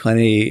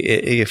 20/20.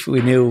 If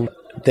we knew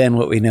then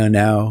what we know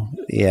now,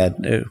 yeah,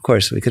 of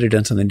course, we could have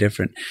done something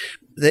different.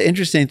 The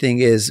interesting thing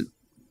is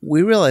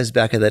we realized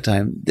back at that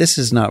time, this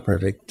is not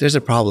perfect. There's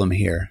a problem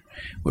here.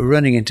 We're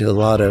running into a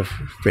lot of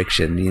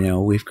friction.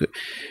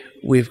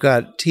 We've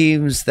got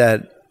teams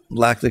that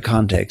lack the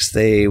context.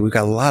 We've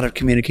got a lot of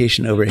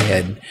communication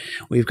overhead.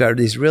 We've got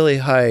these really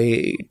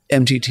high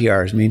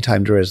MTTRs, mean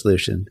time to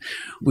resolution.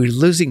 We're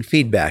losing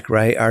feedback,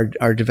 right?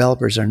 Our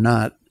developers are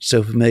not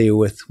so familiar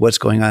with what's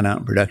going on out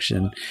in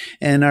production.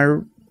 And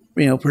our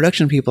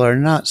production people are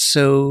not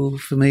so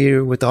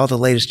familiar with all the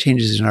latest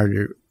changes in our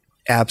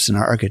apps and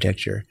our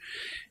architecture.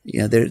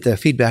 The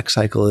feedback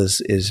cycle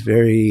is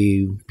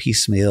very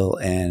piecemeal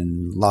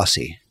and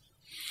lossy.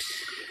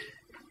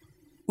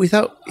 We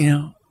thought,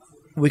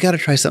 we got to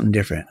try something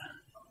different.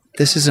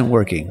 this isn't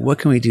working. What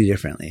can we do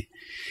differently?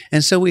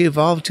 And so we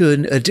evolved to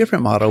a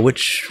different model,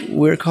 which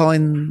we're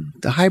calling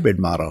the hybrid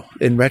model.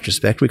 In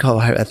retrospect, we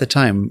call it, at the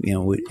time,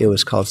 it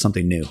was called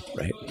something new,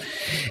 right?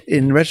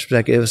 In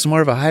retrospect, it was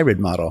more of a hybrid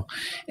model.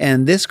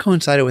 And this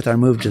coincided with our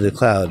move to the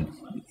cloud.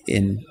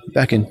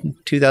 Back in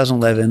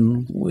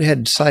 2011, we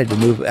had decided to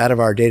move out of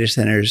our data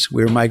centers.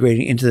 We were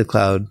migrating into the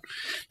cloud.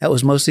 That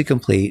was mostly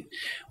complete.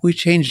 We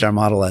changed our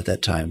model at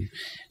that time.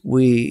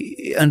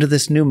 Under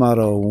this new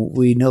model,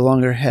 we no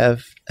longer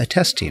have a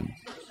test team.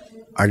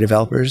 Our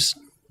developers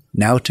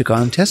now took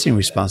on testing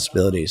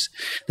responsibilities.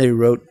 They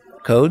wrote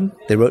code,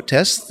 they wrote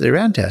tests, they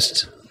ran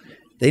tests.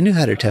 They knew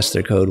how to test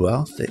their code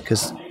well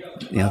because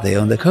they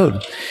owned the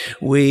code.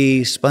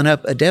 We spun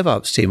up a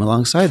DevOps team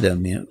alongside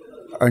them.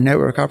 Our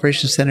network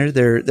operations center,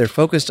 they're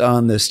focused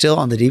still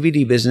on the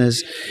DVD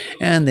business,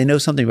 and they know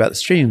something about the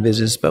streaming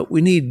business, but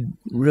we need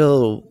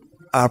real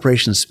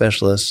operations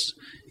specialists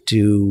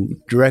to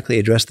directly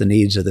address the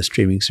needs of the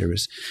streaming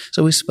service.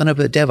 So we spun up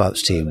a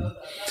DevOps team.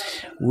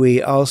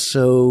 We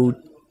also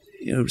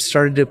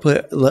started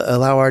to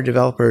allow our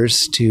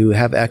developers to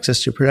have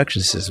access to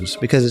production systems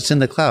because it's in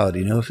the cloud.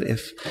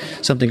 If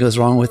something goes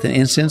wrong with an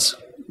instance,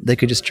 they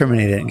could just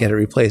terminate it and get it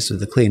replaced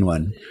with a clean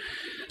one.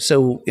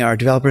 So our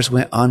developers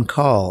went on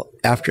call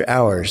after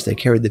hours. They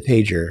carried the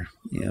pager,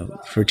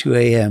 for 2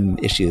 a.m.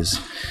 issues.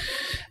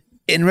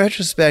 In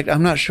retrospect,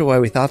 I'm not sure why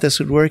we thought this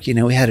would work.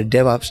 We had a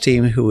DevOps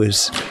team who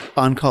was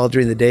on call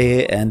during the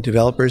day and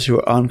developers who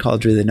were on call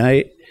during the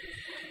night.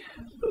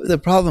 The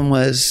problem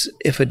was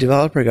if a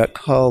developer got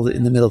called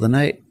in the middle of the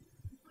night,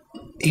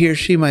 he or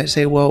she might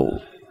say,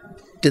 well,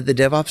 did the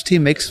DevOps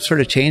team make some sort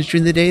of change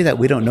during the day that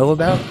we don't know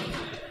about?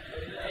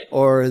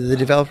 Or the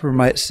developer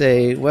might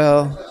say,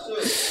 well,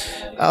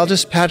 I'll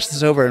just patch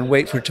this over and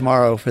wait for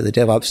tomorrow for the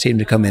DevOps team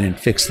to come in and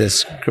fix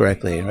this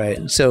correctly, right?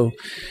 And so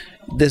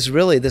this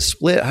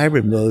split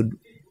hybrid mode,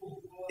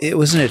 it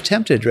was an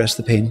attempt to address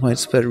the pain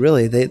points, but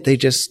really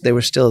they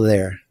were still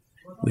there.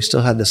 We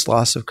still had this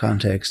loss of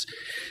context,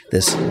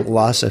 this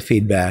loss of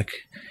feedback,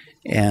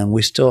 and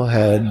we still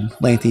had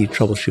lengthy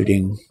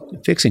troubleshooting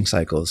fixing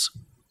cycles.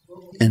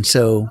 And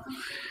so,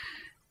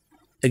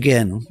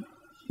 again,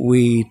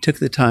 we took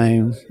the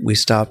time, we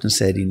stopped and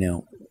said,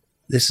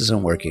 this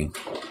isn't working.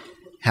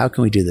 How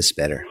can we do this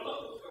better?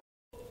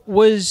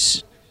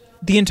 Was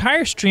the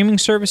entire streaming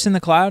service in the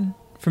cloud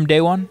from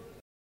day one?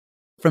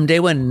 From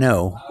day one,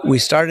 no. We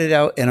started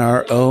out in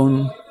our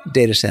own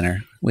data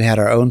center. We had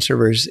our own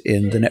servers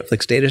in the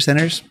Netflix data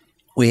centers.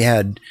 We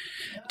had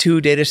 2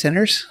 data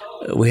centers.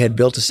 We had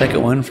built a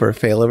second one for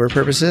failover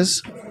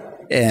purposes.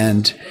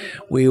 And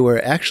we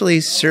were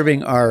actually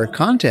serving our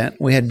content.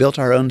 We had built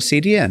our own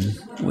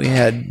CDN. We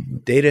had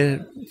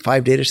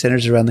 5 data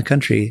centers around the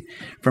country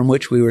from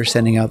which we were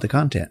sending out the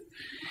content.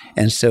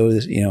 And so,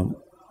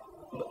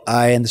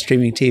 I and the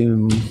streaming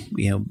team,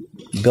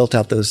 built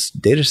out those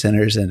data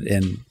centers,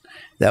 and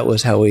that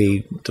was how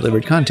we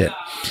delivered content.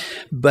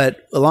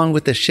 But along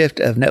with the shift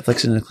of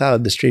Netflix in the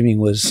cloud, the streaming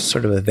was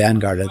sort of a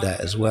vanguard of that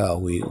as well.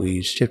 We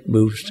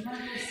moved.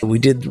 We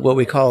did what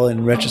we call,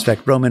 in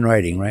retrospect, Roman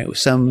writing, right?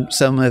 Some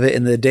of it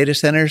in the data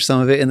center, some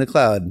of it in the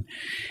cloud.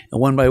 And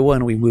one by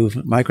one, we moved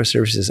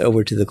microservices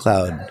over to the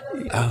cloud,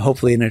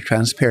 hopefully in a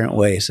transparent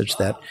way, such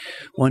that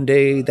one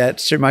day that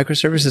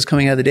microservice is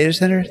coming out of the data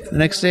center, the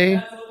next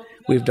day,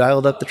 we've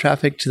dialed up the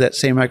traffic to that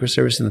same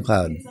microservice in the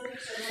cloud.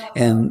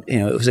 And,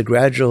 it was a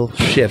gradual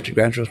shift, a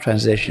gradual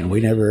transition.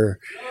 We never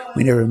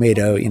made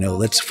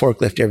let's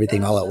forklift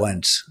everything all at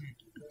once.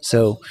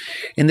 So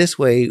in this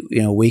way,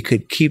 we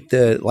could keep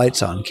the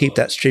lights on, keep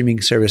that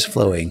streaming service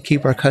flowing,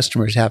 keep our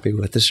customers happy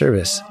with the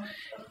service,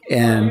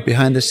 and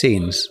behind the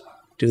scenes,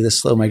 do the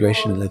slow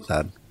migration to the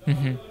cloud.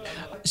 Mm-hmm.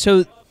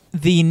 So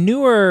the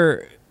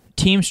newer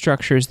team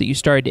structures that you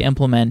started to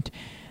implement,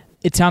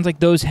 it sounds like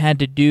those had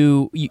to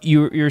do,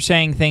 you're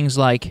saying things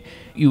like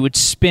you would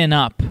spin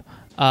up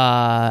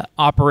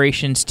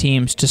operations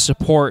teams to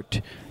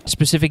support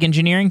specific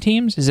engineering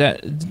teams?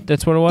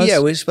 That's what it was? Yeah,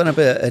 we spun up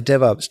a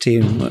DevOps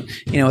team.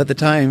 At the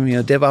time,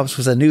 DevOps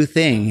was a new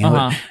thing.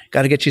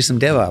 Got to get you some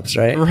DevOps,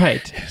 right?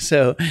 Right.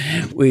 So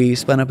we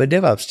spun up a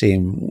DevOps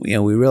team.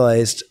 We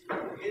realized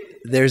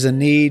there's a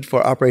need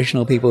for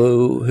operational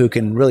people who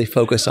can really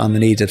focus on the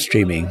needs of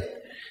streaming.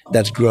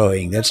 That's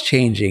growing, that's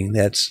changing,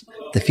 that's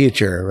the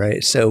future,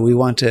 right? So we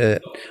want an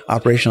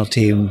operational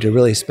team to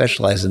really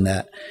specialize in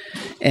that.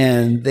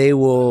 And they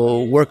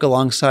will work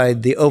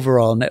alongside the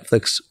overall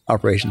Netflix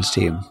operations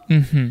team.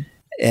 Mm-hmm.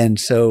 And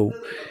so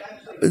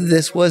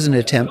this was an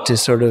attempt to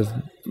sort of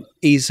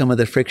ease some of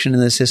the friction in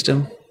the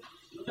system.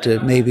 To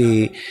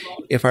maybe,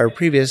 if our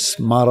previous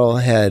model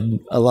had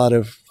a lot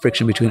of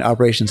friction between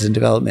operations and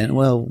development,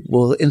 well,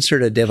 we'll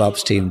insert a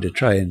DevOps team to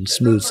try and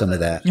smooth some of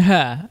that.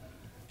 Yeah.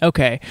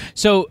 Okay.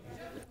 So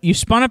you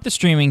spun up the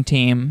streaming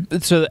team.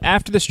 So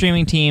after the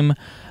streaming team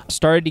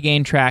started to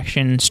gain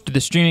traction,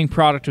 the streaming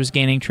product was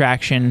gaining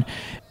traction,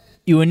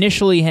 you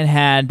initially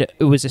had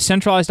it was a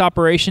centralized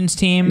operations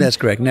team? That's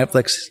correct.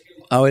 Netflix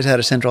always had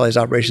a centralized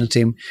operations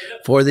team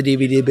for the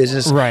DVD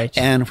business, right,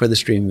 and for the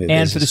streaming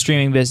business. And for the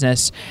streaming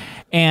business.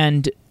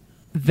 And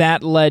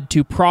that led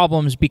to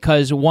problems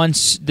because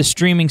once the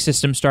streaming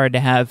system started to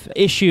have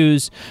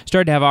issues,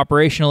 started to have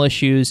operational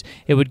issues,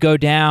 it would go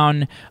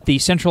down. The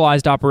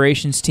centralized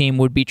operations team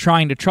would be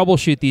trying to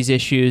troubleshoot these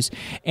issues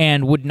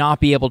and would not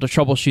be able to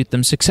troubleshoot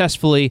them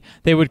successfully.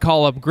 They would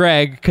call up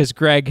Greg because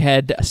Greg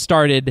had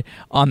started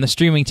on the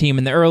streaming team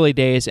in the early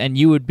days, and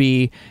you would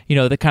be,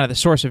 the kind of the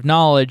source of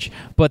knowledge,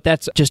 but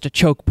that's just a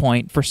choke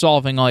point for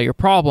solving all your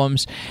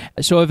problems.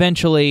 So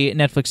eventually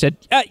Netflix said,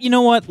 you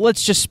know what,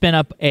 let's just spin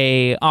up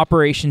a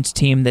operations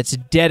team that's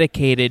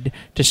dedicated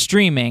to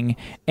streaming,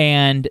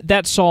 and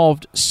that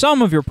solved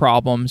some of your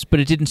problems, but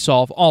it didn't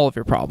solve all of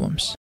your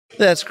problems.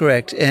 That's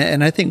correct.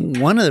 And I think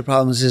one of the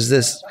problems is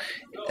this,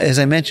 as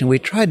I mentioned, we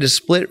tried to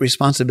split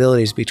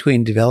responsibilities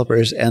between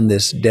developers and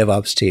this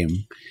DevOps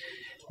team.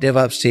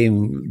 DevOps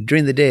team,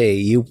 during the day,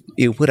 you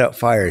put out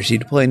fires, you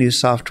deploy new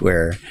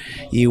software,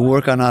 you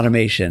work on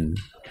automation.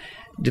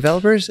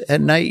 Developers, at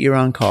night, you're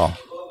on call.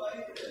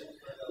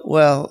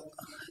 Well,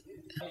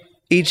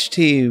 each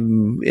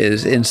team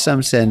is, in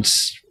some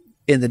sense,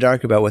 in the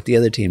dark about what the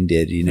other team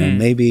did.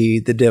 Maybe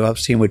the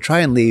DevOps team would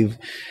try and leave,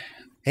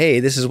 hey,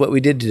 this is what we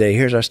did today.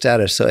 Here's our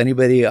status. So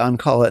anybody on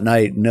call at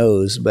night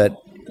knows. But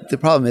the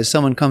problem is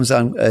someone comes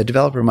on, a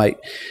developer might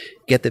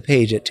get the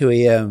page at 2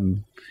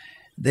 a.m.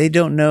 They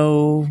don't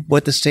know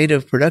what the state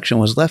of production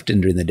was left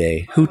in during the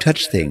day, who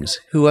touched things,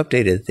 who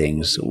updated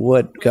things,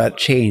 what got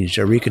changed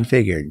or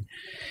reconfigured.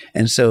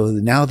 And so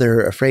now they're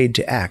afraid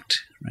to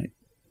act, right?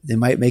 They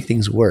might make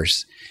things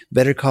worse.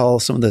 Better call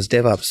some of those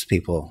DevOps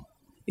people.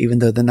 Even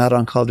though they're not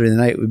on call during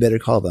the night, we better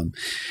call them.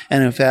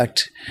 And in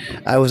fact,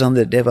 I was on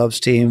the DevOps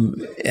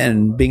team,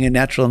 and being a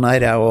natural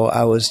night owl,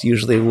 I was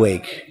usually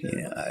awake.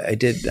 I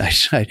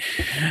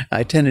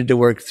tended to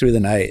work through the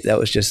night. That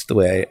was just the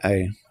way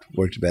I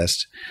worked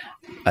best.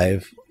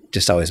 I've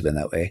just always been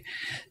that way.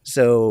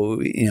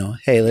 So,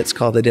 hey, let's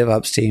call the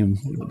DevOps team,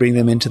 bring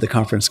them into the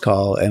conference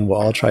call, and we'll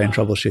all try and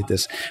troubleshoot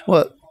this.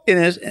 Well, in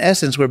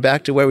essence, we're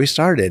back to where we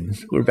started.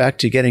 We're back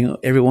to getting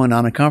everyone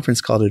on a conference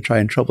call to try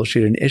and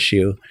troubleshoot an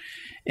issue,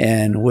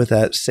 and with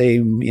that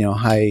same,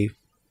 high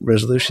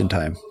resolution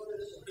time.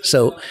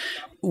 So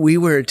we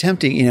were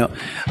attempting,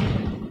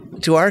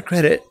 to our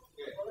credit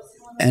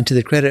and to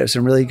the credit of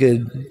some really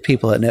good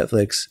people at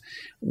Netflix,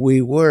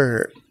 we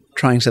were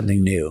trying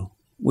something new.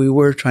 We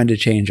were trying to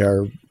change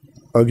our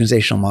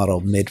organizational model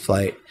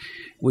mid-flight.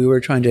 We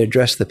were trying to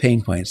address the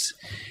pain points.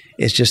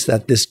 It's just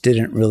that this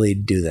didn't really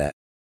do that.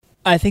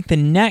 I think the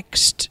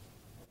next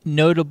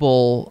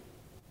notable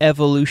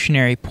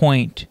evolutionary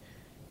point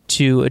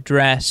to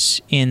address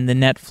in the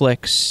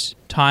Netflix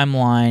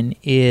timeline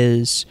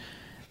is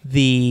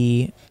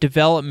the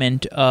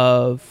development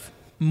of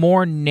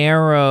more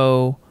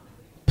narrow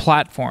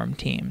platform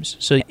teams.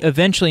 So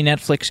eventually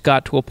Netflix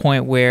got to a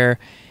point where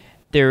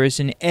there is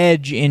an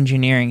edge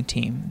engineering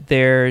team.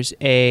 There's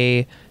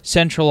a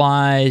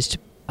centralized,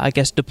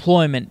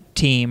 deployment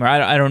team, or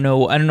I don't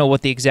know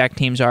what the exact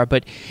teams are,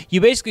 but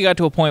you basically got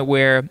to a point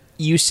where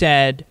you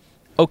said,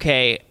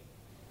 okay,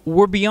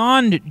 we're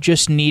beyond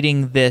just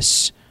needing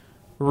this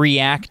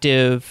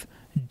reactive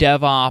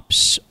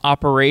DevOps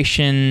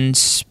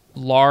operations,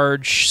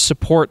 large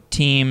support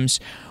teams.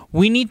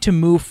 We need to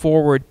move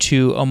forward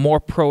to a more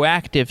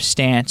proactive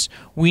stance.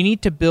 We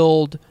need to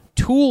build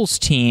tools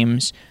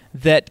teams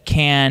that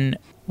can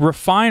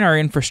refine our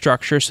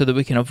infrastructure so that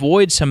we can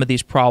avoid some of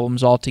these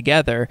problems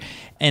altogether,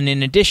 and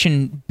in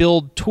addition,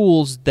 build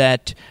tools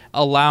that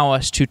allow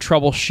us to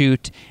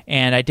troubleshoot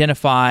and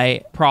identify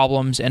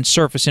problems and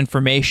surface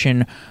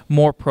information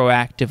more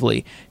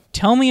proactively.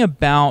 Tell me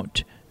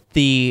about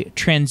the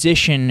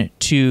transition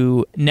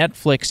to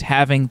Netflix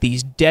having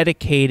these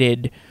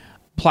dedicated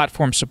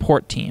platform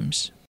support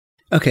teams.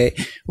 Okay.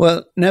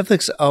 Well,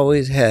 Netflix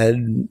always had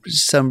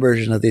some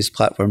version of these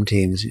platform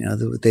teams.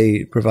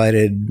 They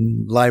provided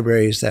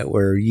libraries that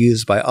were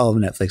used by all of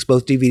Netflix,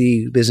 both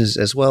DVD business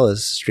as well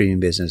as streaming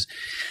business.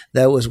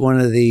 That was one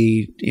of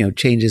the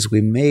changes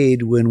we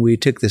made when we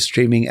took the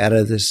streaming out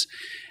of this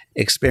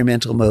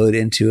experimental mode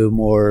into a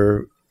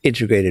more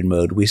integrated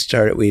mode. We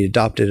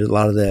adopted a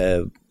lot of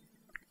the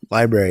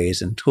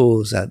libraries and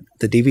tools that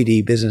the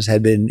DVD business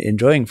had been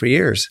enjoying for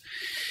years.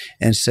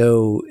 And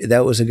so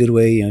that was a good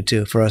way,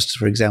 for us,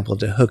 for example,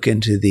 to hook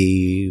into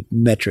the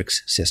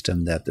metrics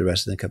system that the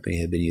rest of the company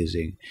had been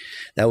using.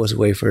 That was a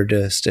way for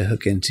us to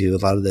hook into a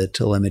lot of the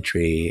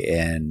telemetry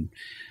and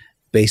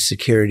base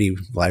security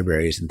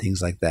libraries and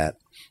things like that.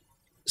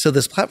 So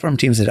this platform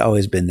teams had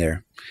always been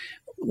there.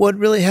 What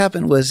really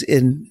happened was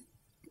in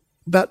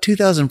about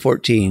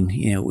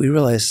 2014, we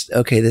realized,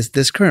 okay,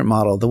 this current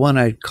model, the one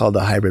I called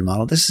the hybrid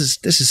model, this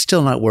is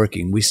still not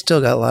working. We still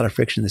got a lot of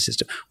friction in the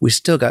system. We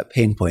still got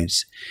pain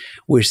points.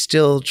 We're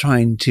still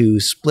trying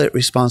to split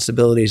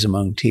responsibilities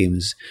among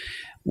teams.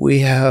 We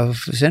have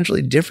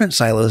essentially different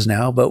silos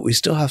now, but we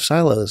still have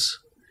silos.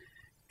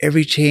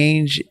 Every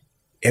change,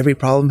 every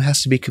problem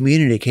has to be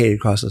communicated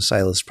across the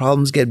silos.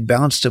 Problems get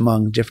bounced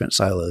among different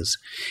silos.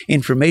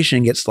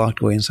 Information gets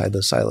locked away inside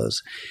those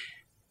silos.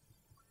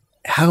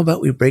 How about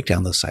we break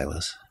down those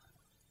silos?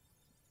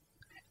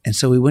 And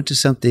so we went to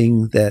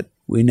something that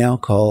we now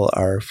call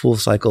our full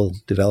cycle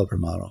developer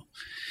model.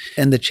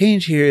 And the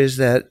change here is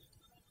that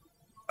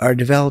our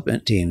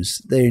development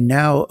teams, they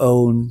now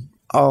own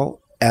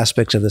all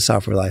aspects of the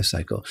software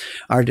lifecycle.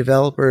 Our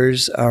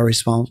developers are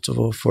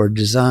responsible for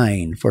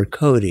design, for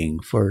coding,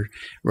 for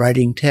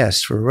writing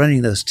tests, for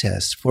running those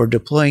tests, for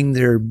deploying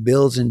their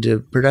builds into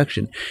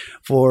production,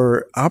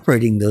 for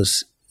operating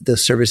those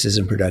services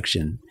in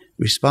production,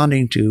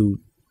 responding to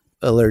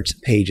alerts,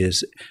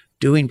 pages,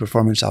 doing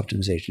performance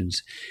optimizations,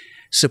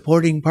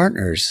 supporting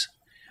partners.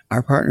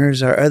 Our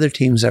partners are other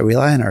teams that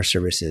rely on our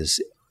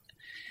services,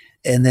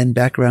 and then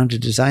back around to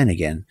design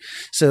again.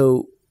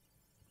 So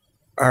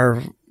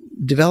our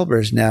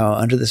developers now,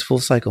 under this full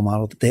cycle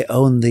model, they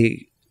own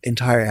the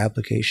entire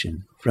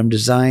application from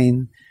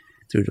design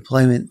through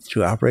deployment,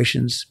 through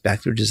operations,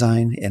 back through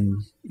design,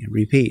 and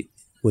repeat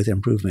with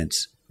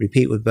improvements,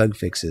 repeat with bug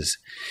fixes.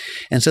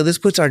 And so this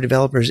puts our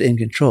developers in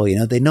control.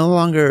 They no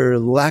longer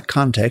lack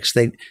context.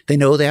 They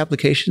know the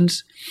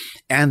applications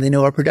and they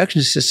know our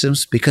production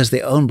systems because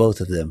they own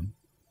both of them.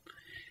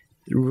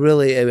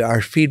 Really,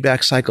 our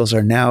feedback cycles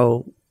are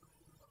now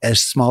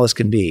as small as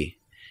can be.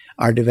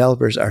 Our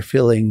developers are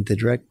feeling the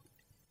direct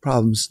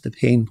problems, the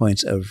pain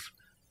points of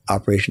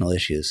operational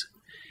issues.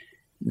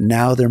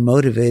 Now they're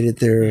motivated,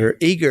 they're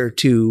eager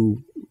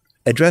to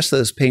address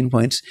those pain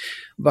points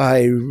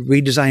by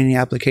redesigning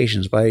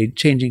applications, by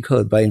changing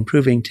code, by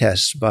improving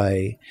tests,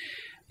 by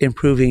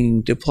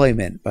improving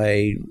deployment,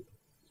 by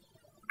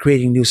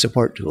creating new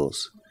support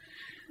tools.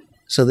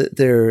 So that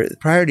their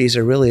priorities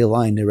are really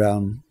aligned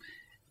around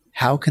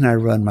how can I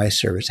run my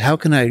service? How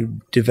can I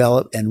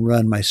develop and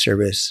run my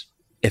service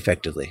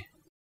effectively?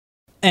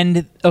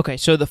 And okay,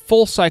 so the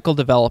full cycle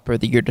developer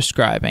that you're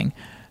describing,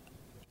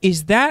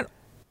 is that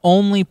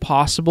only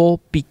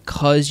possible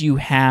because you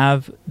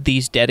have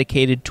these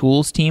dedicated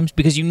tools teams?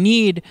 Because you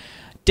need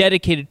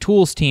dedicated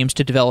tools teams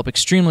to develop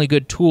extremely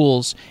good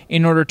tools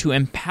in order to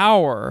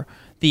empower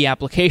the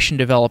application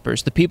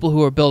developers, the people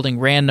who are building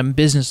random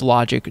business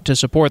logic to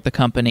support the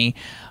company.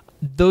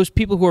 Those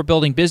people who are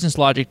building business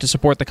logic to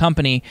support the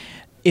company,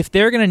 if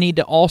they're going to need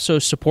to also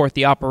support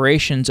the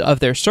operations of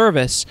their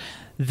service,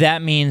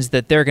 that means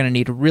that they're going to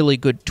need really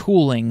good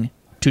tooling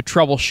to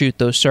troubleshoot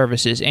those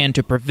services and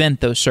to prevent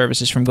those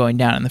services from going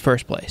down in the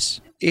first place.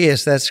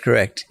 Yes, that's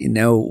correct.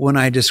 When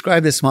I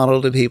describe this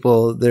model to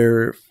people,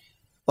 a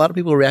lot of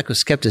people react with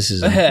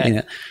skepticism.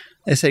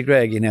 They say,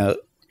 Greg,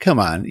 come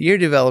on, your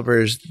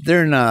developers,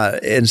 they're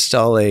not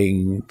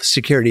installing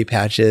security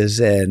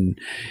patches and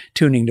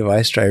tuning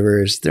device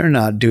drivers. They're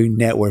not doing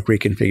network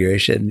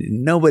reconfiguration.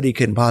 Nobody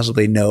can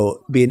possibly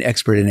be an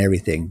expert in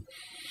everything.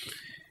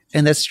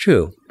 And that's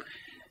true.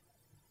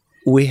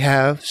 We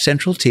have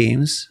central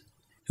teams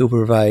who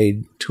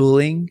provide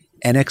tooling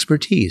and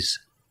expertise.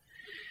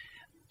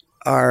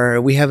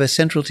 We have a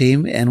central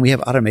team and we have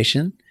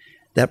automation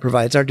that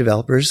provides our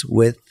developers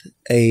with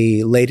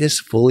a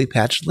latest fully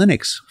patched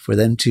Linux for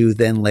them to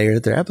then layer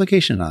their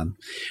application on.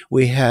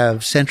 We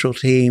have central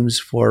teams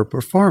for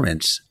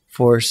performance,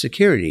 for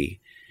security.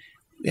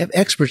 We have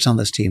experts on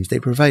those teams. They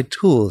provide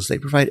tools. They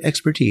provide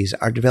expertise.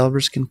 Our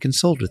developers can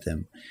consult with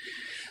them.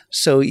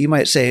 So you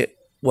might say,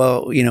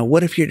 well,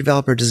 what if your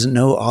developer doesn't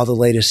know all the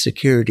latest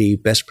security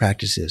best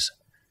practices?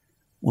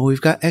 Well,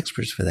 we've got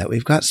experts for that.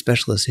 We've got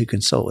specialists who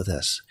consult with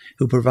us,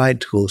 who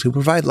provide tools, who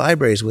provide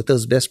libraries with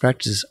those best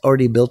practices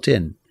already built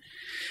in.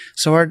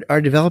 So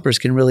our developers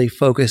can really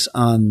focus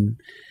on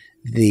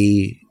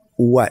the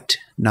what,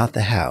 not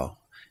the how.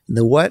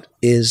 The what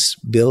is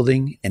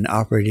building and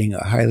operating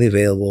a highly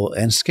available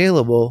and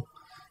scalable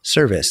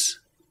service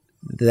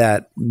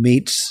that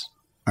meets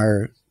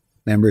our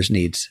members'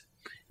 needs,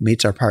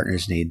 meets our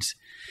partners' needs,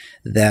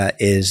 that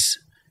is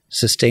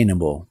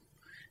sustainable.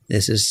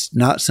 This is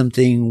not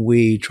something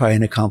we try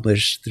and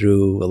accomplish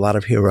through a lot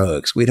of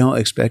heroics. We don't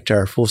expect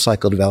our full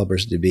cycle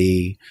developers to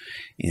be,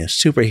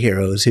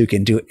 superheroes who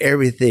can do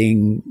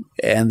everything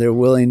and they're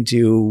willing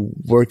to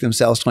work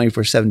themselves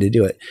 24/7 to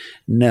do it.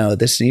 No,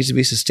 this needs to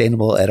be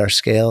sustainable at our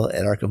scale,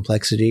 at our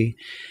complexity.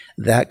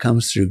 That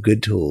comes through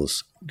good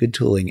tools, good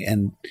tooling.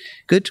 And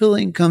good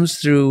tooling comes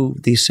through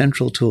these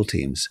central tool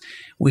teams.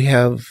 We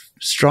have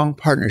strong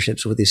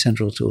partnerships with these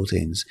central tool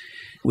teams.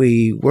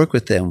 We work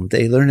with them.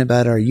 They learn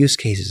about our use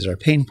cases, our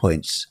pain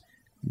points.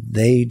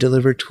 They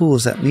deliver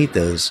tools that meet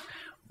those.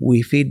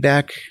 We feed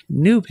back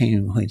new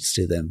pain points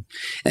to them.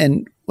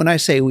 And when I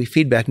say we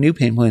feed back new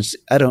pain points,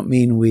 I don't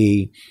mean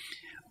we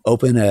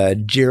open a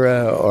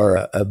Jira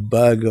or a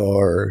bug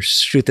or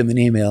shoot them an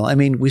email. I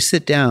mean, we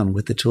sit down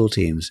with the tool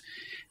teams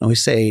and we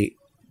say,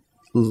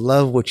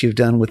 love what you've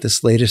done with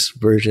this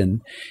latest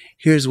version.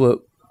 Here's what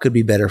could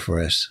be better for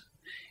us.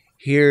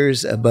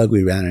 Here's a bug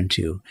we ran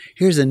into.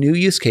 Here's a new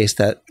use case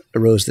that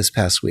arose this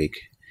past week.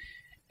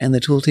 And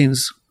the tool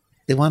teams,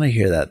 they want to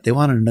hear that. They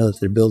want to know that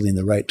they're building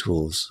the right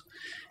tools.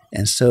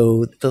 And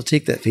so they'll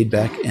take that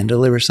feedback and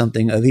deliver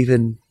something of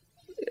even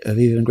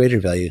greater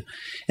value.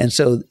 And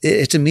so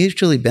it's a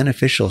mutually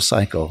beneficial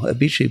cycle, a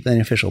mutually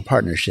beneficial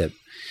partnership.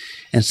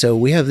 And so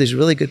we have these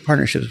really good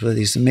partnerships with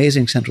these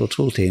amazing central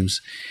tool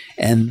teams.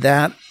 And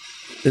that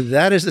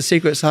that is the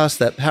secret sauce,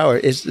 that power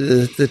is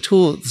the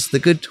tools, the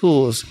good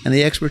tools and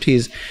the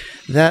expertise.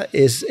 That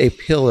is a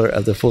pillar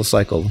of the full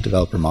cycle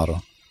developer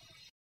model.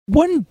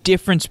 One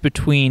difference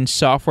between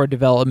software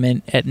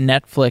development at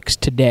Netflix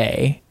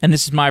today, and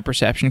this is my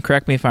perception,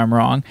 correct me if I'm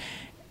wrong,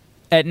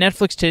 at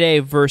Netflix today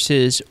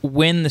versus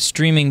when the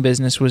streaming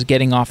business was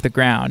getting off the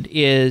ground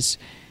is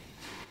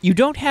you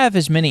don't have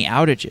as many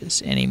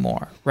outages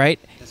anymore, right?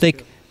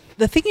 Like,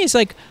 the thing is,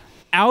 like,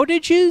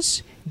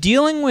 outages,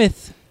 dealing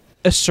with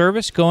a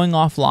service going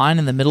offline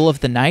in the middle of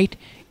the night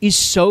is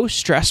so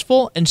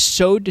stressful and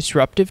so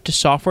disruptive to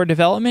software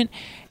development.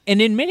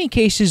 And in many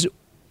cases,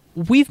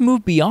 we've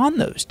moved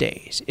beyond those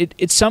days.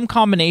 It's some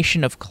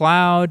combination of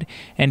cloud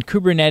and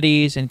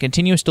Kubernetes and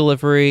continuous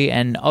delivery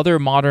and other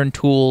modern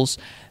tools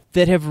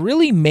that have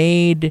really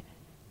made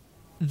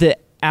the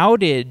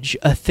outage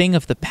a thing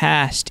of the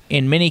past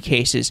in many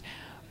cases.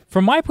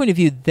 From my point of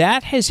view,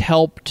 that has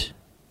helped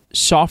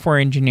software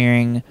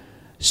engineering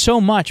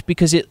so much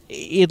because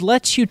it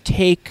lets you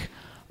take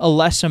a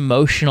less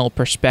emotional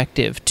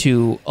perspective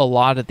to a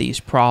lot of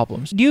these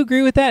problems. Do you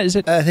agree with that?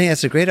 I think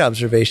that's a great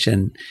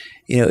observation.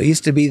 It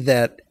used to be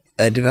that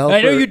a developer...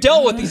 I know you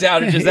dealt with these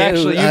outages,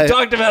 actually. You've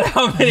talked about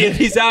how many of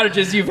these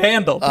outages you've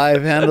handled.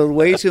 I've handled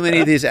way too many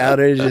of these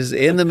outages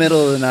in the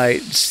middle of the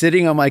night,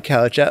 sitting on my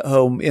couch at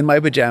home in my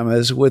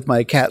pajamas with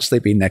my cat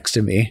sleeping next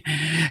to me.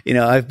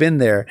 I've been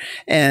there.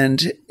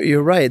 And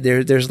you're right,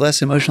 there's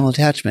less emotional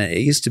attachment.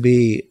 It used to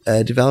be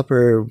a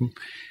developer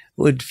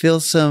would feel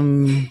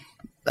some,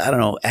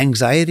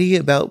 anxiety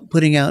about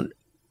putting out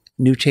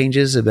new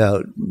changes,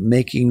 about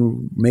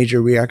making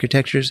major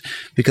re-architectures,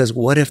 because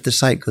what if the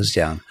site goes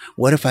down?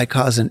 What if I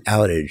cause an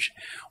outage?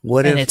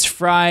 And it's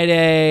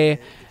Friday,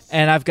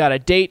 and I've got a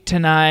date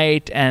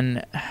tonight,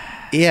 and...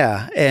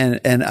 Yeah,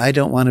 and I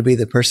don't want to be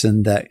the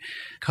person that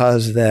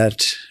caused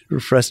that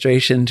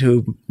frustration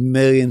to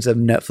millions of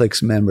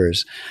Netflix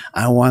members.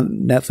 I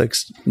want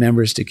Netflix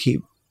members to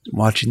keep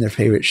watching their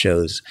favorite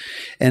shows.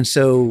 And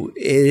so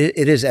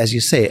it is, as you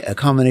say, a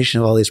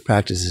combination of all these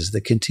practices. The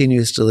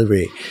continuous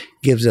delivery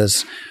gives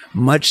us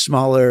much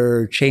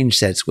smaller change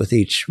sets with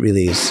each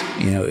release.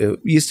 It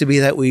used to be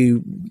that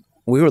we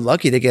were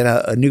lucky to get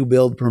a new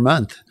build per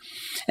month.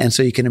 And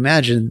so you can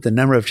imagine the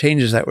number of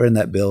changes that were in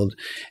that build.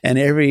 And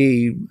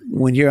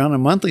when you're on a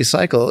monthly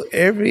cycle,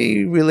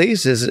 every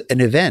release is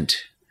an event.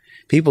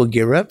 People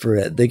gear up for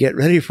it. They get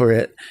ready for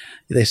it.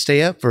 They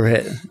stay up for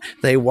it.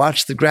 They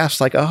watch the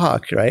graphs like a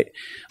hawk, right?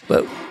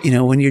 But,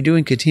 when you're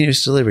doing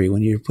continuous delivery,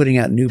 when you're putting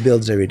out new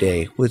builds every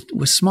day with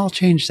small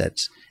change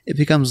sets, it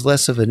becomes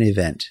less of an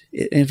event.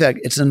 In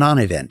fact, it's a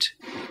non-event.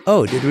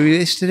 Oh, did we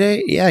release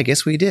today? Yeah, I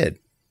guess we did.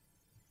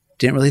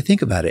 Didn't really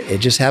think about it. It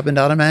just happened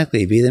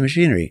automatically via the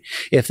machinery.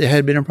 If there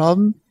had been a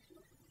problem,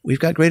 we've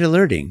got great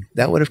alerting.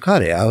 That would have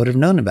caught it. I would have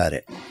known about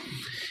it.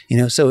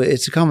 So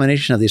it's a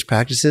combination of these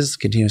practices,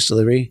 continuous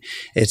delivery.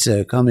 It's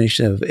a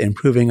combination of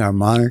improving our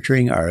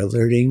monitoring, our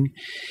alerting.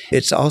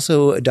 It's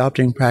also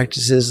adopting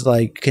practices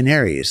like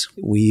canaries.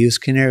 We use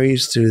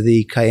canaries through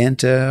the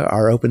Kayenta,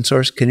 our open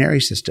source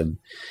canary system.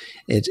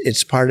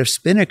 It's part of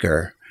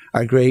Spinnaker,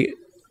 our great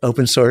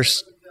open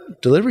source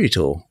delivery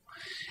tool.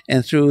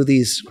 And through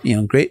these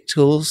great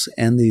tools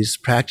and these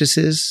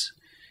practices,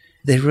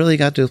 they've really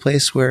got to a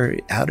place where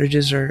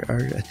outages are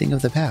a thing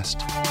of the past.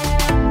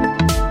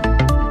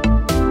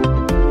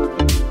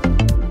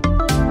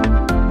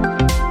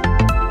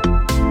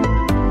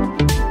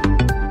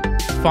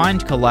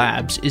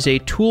 FindCollabs is a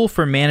tool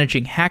for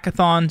managing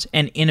hackathons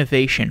and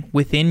innovation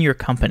within your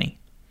company.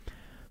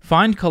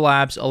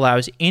 FindCollabs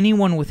allows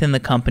anyone within the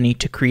company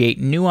to create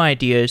new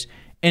ideas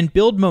and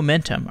build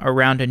momentum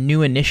around a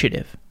new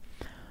initiative.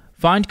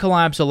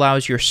 FindCollabs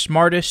allows your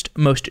smartest,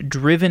 most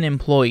driven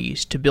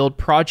employees to build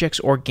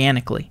projects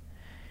organically.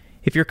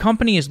 If your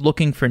company is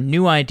looking for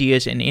new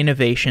ideas and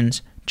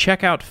innovations,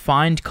 check out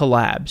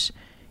FindCollabs.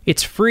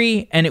 It's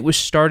free and it was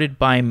started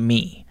by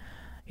me.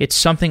 It's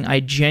something I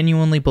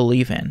genuinely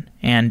believe in,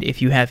 and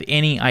if you have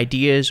any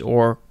ideas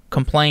or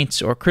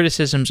complaints or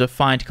criticisms of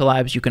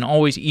FindCollabs, you can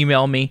always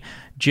email me,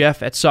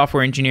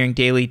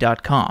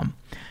 jeff@softwareengineeringdaily.com.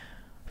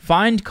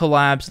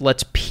 FindCollabs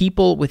lets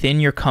people within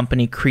your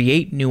company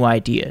create new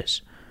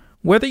ideas.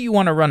 Whether you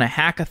want to run a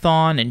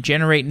hackathon and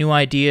generate new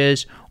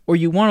ideas, or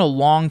you want a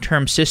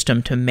long-term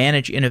system to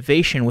manage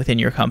innovation within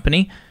your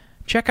company,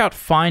 check out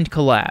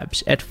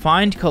FindCollabs at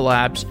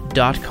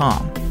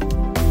findcollabs.com.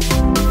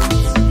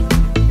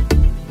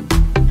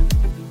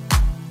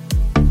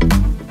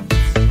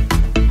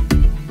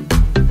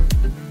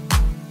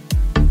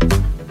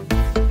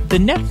 The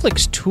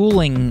Netflix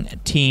tooling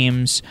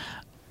teams,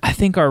 I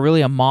think, are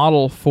really a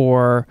model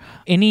for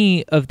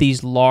any of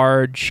these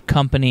large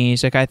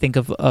companies. Like I think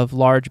of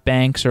large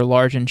banks or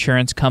large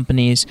insurance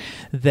companies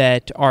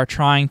that are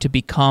trying to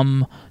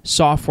become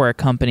software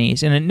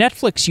companies. And at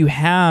Netflix, you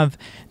have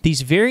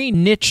these very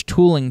niche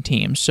tooling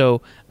teams.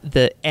 So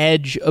the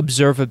Edge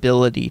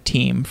observability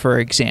team, for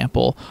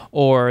example,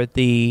 or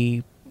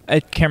the I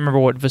can't remember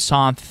what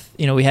Vasanth,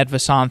 we had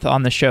Vasanth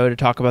on the show to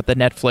talk about the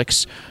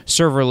Netflix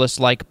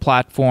serverless-like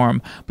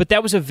platform, but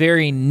that was a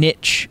very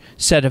niche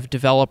set of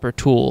developer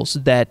tools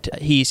that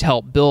he's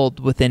helped build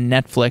within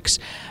Netflix.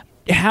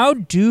 How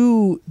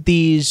do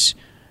these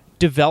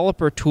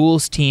developer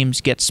tools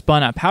teams get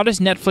spun up? How does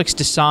Netflix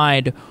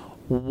decide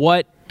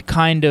what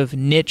kind of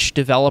niche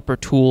developer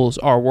tools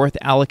are worth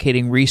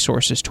allocating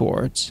resources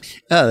towards?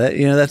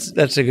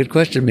 That's a good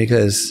question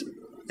because,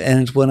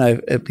 and it's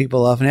one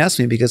people often ask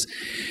me because,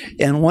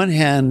 on one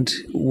hand,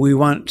 we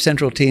want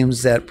central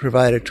teams that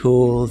provide a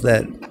tool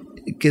that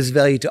gives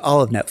value to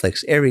all of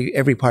Netflix,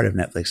 every part of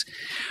Netflix.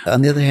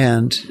 On the other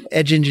hand,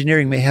 edge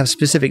engineering may have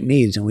specific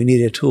needs, and we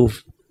need a tool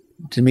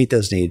to meet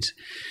those needs.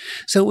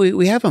 So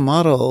we have a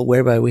model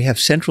whereby we have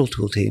central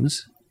tool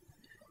teams,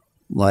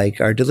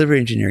 like our delivery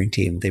engineering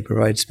team. They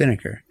provide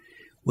Spinnaker.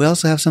 We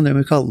also have something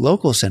we call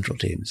local central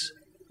teams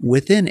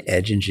within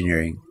edge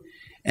engineering.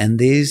 And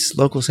these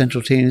local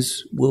central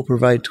teams will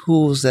provide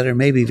tools that are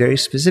maybe very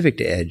specific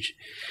to edge.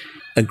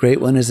 A great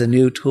one is a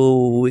new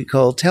tool we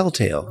call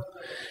Telltale.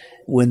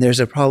 When there's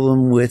a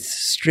problem with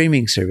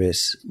streaming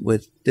service,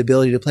 with the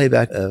ability to play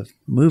back a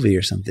movie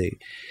or something,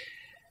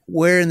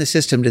 where in the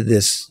system did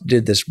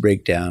this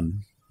break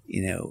down?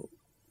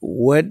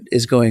 What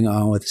is going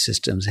on with the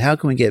systems? How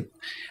can we get,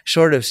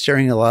 short of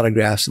staring at a lot of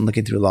graphs and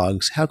looking through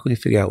logs, how can we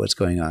figure out what's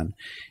going on?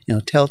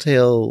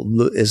 Telltale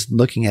is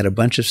looking at a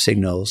bunch of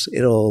signals.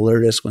 It'll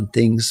alert us when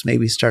things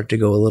maybe start to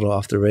go a little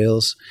off the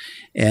rails,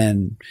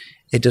 and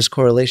it does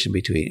correlation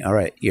between, all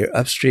right, your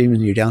upstream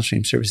and your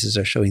downstream services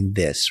are showing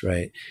this,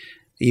 right?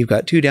 You've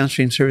got two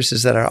downstream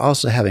services that are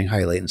also having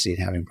high latency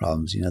and having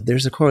problems.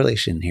 There's a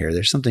correlation here.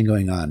 There's something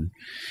going on.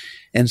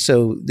 And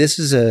so this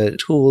is a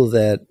tool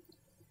that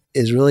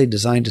is really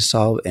designed to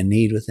solve a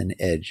need within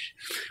Edge.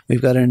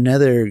 We've got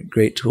another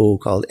great tool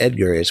called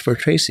Edgar. It's for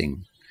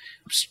tracing.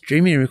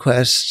 Streaming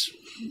requests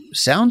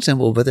sound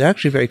simple, but they're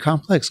actually very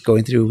complex,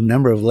 going through a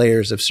number of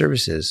layers of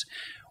services.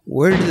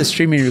 Where did the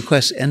streaming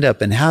requests end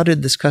up, and how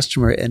did this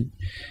customer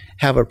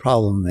have a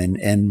problem,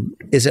 and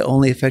is it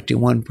only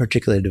affecting one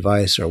particular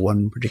device or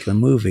one particular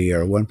movie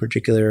or one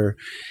particular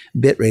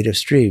bit rate of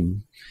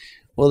stream?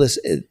 Well,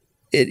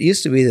 it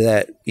used to be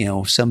that,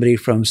 somebody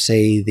from,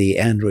 say, the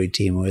Android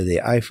team or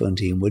the iPhone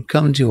team would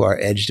come to our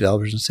Edge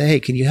developers and say, hey,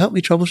 can you help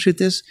me troubleshoot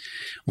this?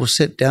 We'll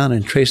sit down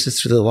and trace this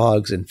through the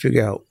logs and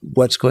figure out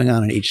what's going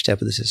on in each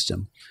step of the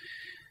system.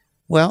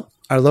 Well,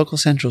 our local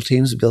central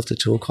teams built a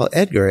tool called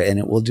Edgar, and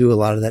it will do a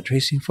lot of that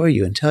tracing for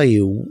you and tell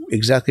you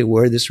exactly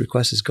where this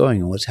request is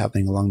going and what's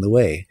happening along the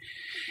way.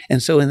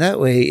 And so in that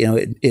way,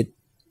 it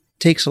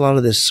takes a lot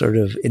of this sort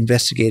of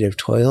investigative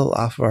toil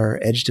off our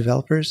Edge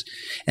developers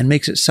and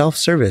makes it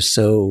self-service.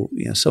 So,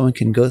 someone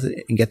can go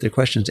and get their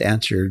questions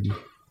answered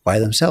by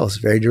themselves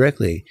very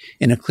directly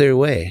in a clear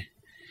way.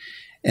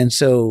 And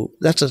so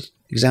that's an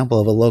example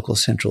of a local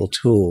central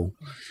tool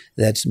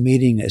that's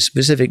meeting a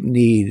specific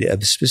need,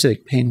 a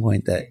specific pain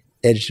point that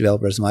Edge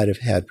developers might have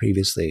had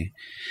previously.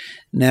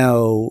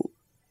 Now,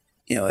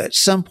 at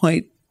some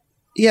point,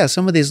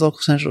 some of these local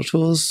central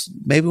tools,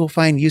 maybe we'll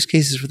find use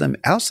cases for them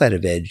outside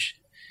of Edge.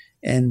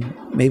 And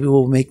maybe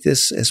we'll make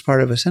this as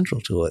part of a central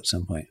tool at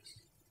some point.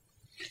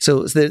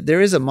 So there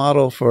is a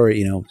model for,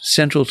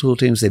 central tool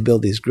teams. They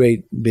build these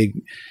great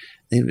big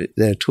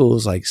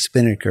tools like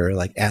Spinnaker,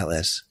 like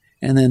Atlas.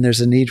 And then there's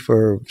a need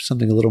for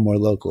something a little more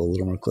local, a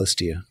little more close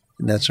to you.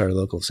 And that's our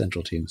local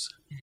central teams.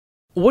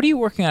 What are you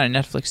working on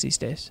at Netflix these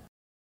days?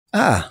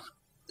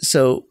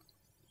 So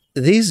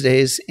these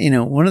days,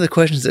 one of the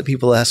questions that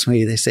people ask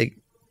me, they say,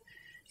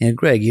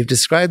 Greg, you've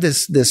described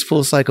this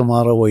full cycle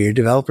model where your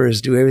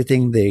developers do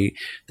everything.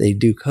 They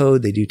do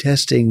code, they do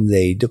testing,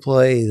 they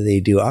deploy, they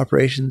do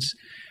operations.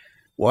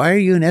 Why are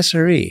you an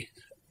SRE?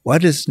 Why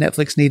does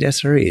Netflix need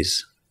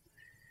SREs?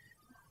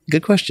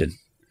 Good question.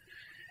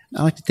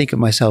 I like to think of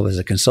myself as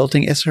a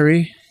consulting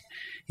SRE.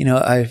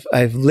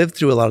 I've lived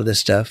through a lot of this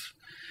stuff.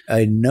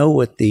 I know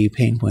what the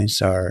pain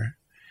points are.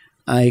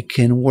 I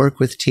can work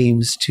with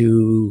teams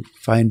to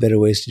find better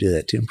ways to do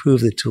that, to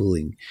improve the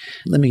tooling.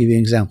 Let me give you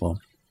an example.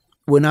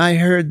 When I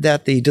heard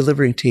that the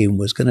delivery team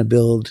was going to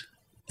build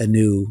a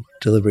new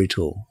delivery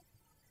tool,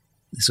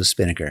 this was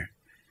Spinnaker,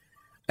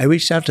 I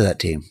reached out to that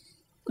team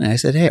and I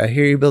said, hey, I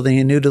hear you're building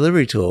a new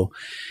delivery tool.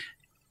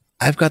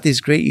 I've got these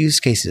great use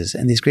cases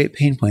and these great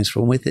pain points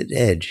from within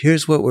Edge.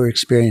 Here's what we're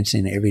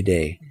experiencing every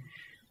day.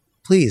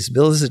 Please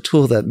build us a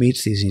tool that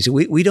meets these needs.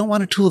 We don't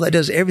want a tool that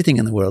does everything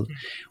in the world.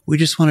 We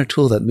just want a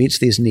tool that meets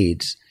these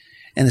needs.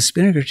 And the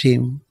Spinnaker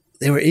team,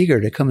 they were eager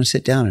to come and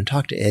sit down and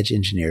talk to Edge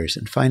engineers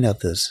and find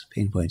out those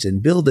pain points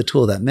and build the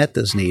tool that met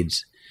those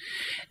needs.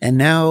 And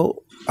now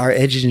our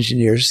Edge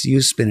engineers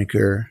use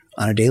Spinnaker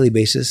on a daily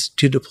basis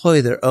to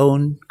deploy their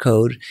own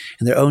code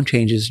and their own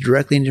changes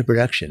directly into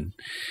production.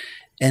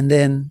 And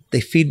then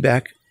they feed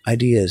back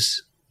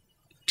ideas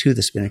to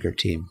the Spinnaker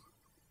team.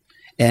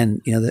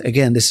 And,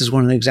 again, this is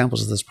one of the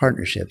examples of those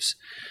partnerships.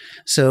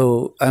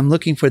 So I'm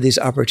looking for these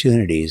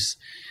opportunities.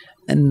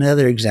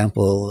 Another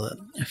example,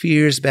 a few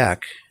years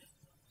back,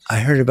 I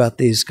heard about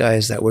these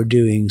guys that were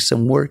doing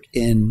some work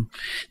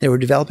they were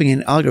developing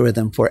an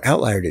algorithm for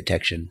outlier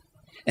detection.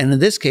 And in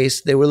this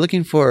case, they were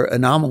looking for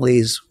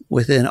anomalies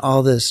within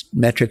all the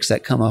metrics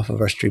that come off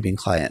of our streaming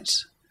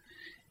clients.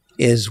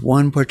 Is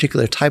one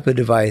particular type of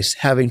device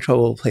having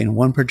trouble playing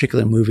one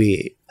particular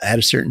movie at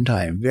a certain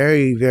time?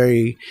 Very,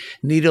 very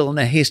needle in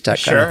a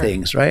haystack kind of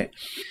things, right?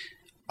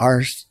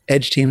 Our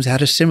edge teams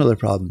had a similar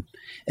problem.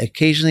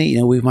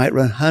 Occasionally, we might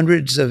run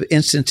hundreds of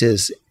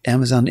instances,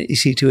 Amazon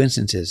EC2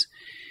 instances,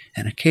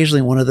 and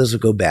occasionally one of those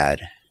would go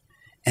bad.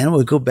 And it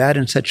would go bad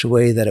in such a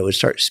way that it would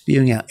start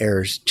spewing out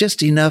errors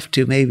just enough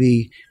to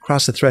maybe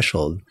cross the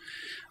threshold.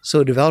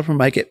 So a developer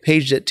might get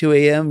paged at 2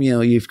 a.m.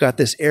 You've got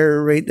this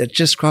error rate that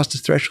just crossed the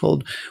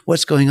threshold.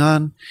 What's going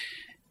on?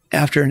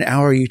 After an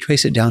hour, you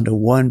trace it down to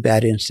one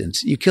bad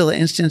instance. You kill the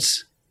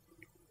instance,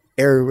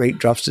 error rate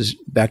drops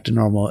back to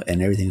normal,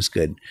 and everything's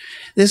good.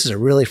 This is a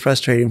really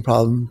frustrating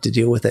problem to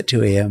deal with at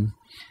 2 a.m.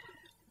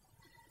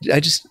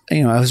 I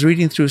was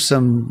reading through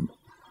some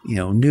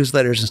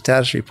newsletters and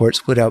status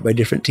reports put out by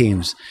different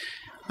teams.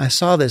 I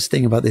saw this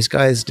thing about these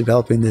guys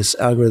developing this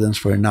algorithms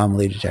for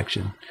anomaly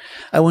detection.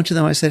 I went to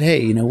them, I said,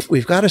 hey,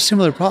 we've got a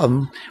similar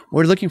problem.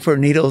 We're looking for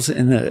needles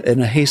in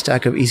a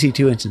haystack of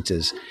EC2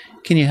 instances.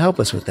 Can you help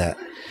us with that?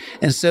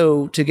 And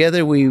so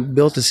together we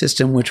built a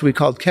system which we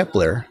called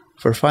Kepler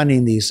for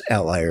finding these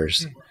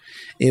outliers.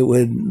 It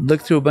would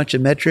look through a bunch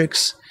of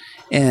metrics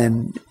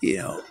and,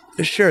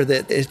 sure,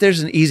 that if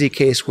there's an easy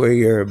case where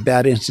your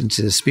bad instance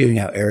is spewing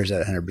out errors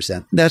at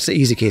 100%, that's the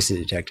easy case to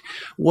detect.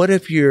 What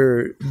if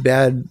your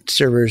bad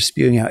server is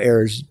spewing out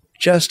errors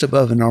just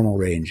above a normal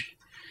range?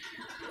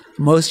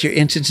 Most of your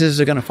instances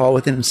are going to fall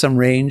within some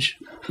range.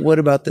 What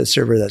about the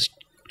server that's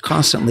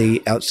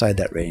constantly outside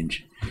that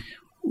range? A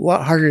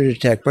lot harder to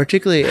detect,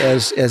 particularly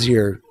as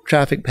your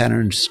traffic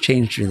patterns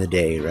change during the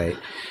day, right?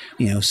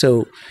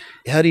 So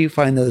how do you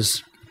find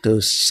those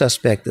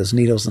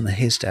needles in the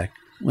haystack?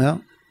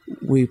 Well,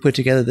 we put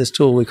together this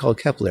tool we call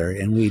Kepler,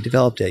 and we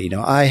developed it.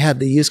 I had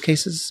the use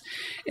cases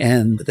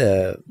and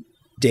the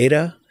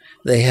data.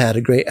 They had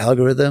a great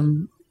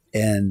algorithm,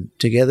 and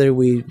together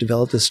we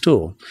developed this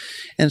tool.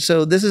 And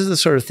so this is the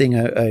sort of thing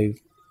I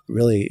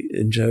really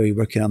enjoy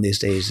working on these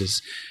days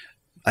is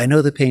I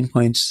know the pain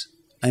points.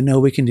 I know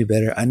we can do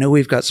better. I know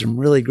we've got some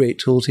really great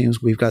tool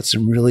teams. We've got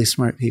some really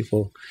smart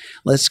people.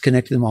 Let's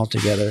connect them all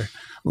together.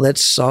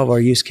 Let's solve our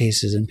use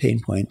cases and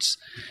pain points.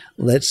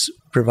 Let's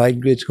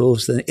provide good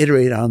tools, then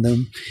iterate on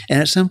them.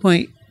 And at some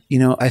point,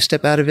 I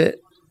step out of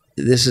it.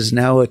 This is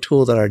now a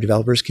tool that our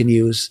developers can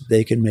use.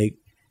 They can make,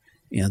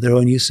 their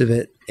own use of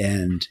it,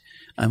 and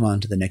I'm on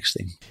to the next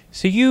thing.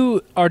 So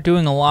you are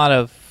doing a lot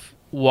of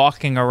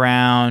walking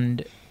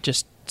around,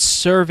 just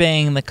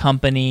surveying the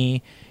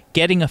company,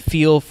 getting a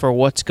feel for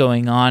what's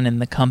going on in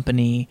the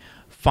company,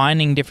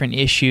 finding different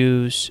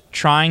issues,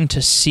 trying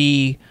to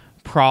see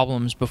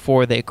problems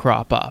before they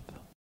crop up.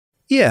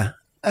 Yeah.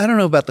 I don't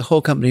know about the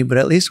whole company, but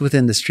at least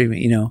within the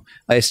streaming,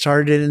 I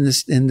started in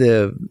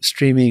the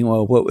streaming,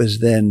 what was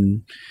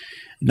then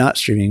not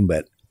streaming,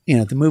 but,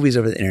 the movies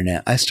over the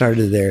internet. I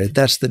started there.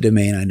 That's the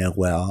domain I know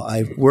well.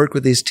 I've worked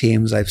with these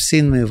teams. I've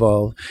seen them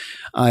evolve.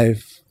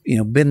 I've,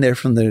 been there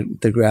from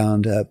the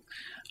ground up.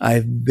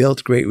 I've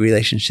built great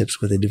relationships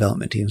with the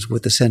development teams,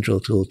 with the central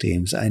tool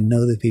teams. I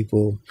know the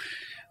people.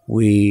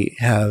 We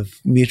have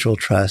mutual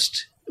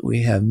trust.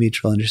 We have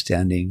mutual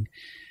understanding.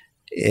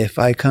 If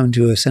I come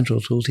to a central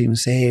tool team and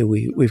say, hey,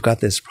 we've got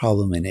this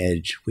problem in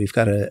Edge, we've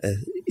got a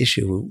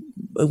issue,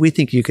 we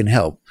think you can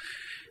help,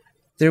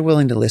 they're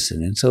willing to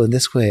listen. And so in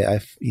this way,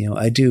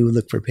 I do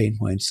look for pain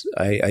points.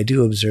 I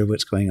do observe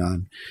what's going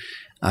on.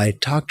 I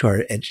talk to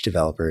our Edge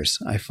developers.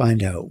 I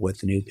find out what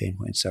the new pain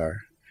points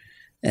are.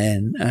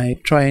 And I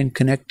try and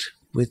connect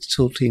with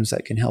tool teams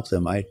that can help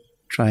them. I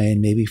try and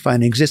maybe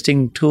find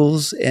existing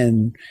tools,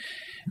 and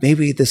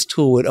maybe this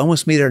tool would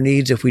almost meet our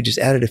needs if we just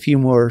added a few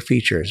more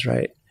features,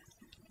 right?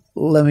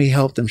 Let me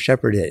help them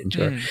shepherd it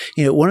into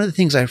one of the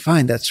things I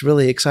find that's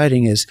really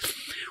exciting is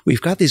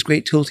we've got these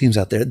great tool teams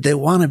out there. They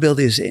want to build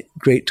these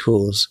great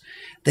tools.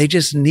 They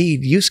just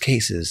need use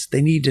cases. They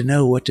need to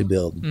know what to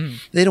build.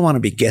 They don't want to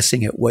be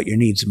guessing at what your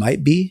needs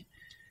might be.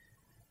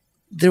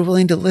 They're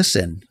willing to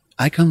listen.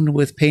 I come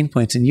with pain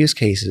points and use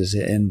cases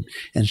and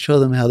show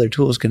them how their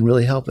tools can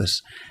really help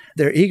us.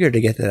 They're eager to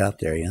get that out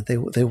there.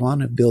 They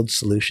want to build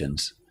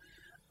solutions.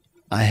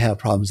 I have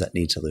problems that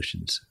need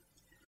solutions.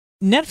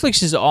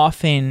 Netflix is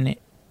often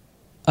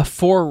a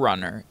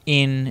forerunner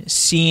in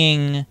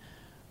seeing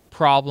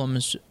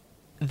problems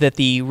that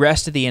the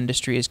rest of the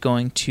industry is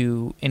going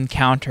to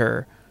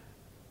encounter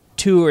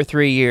 2 or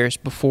 3 years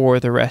before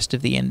the rest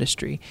of the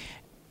industry.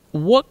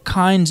 What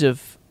kinds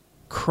of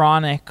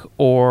chronic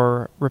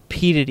or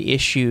repeated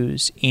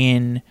issues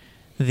in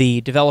the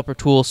developer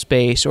tool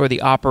space or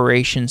the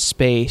operations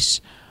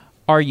space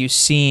are you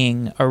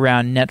seeing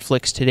around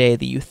Netflix today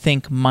that you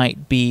think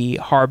might be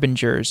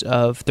harbingers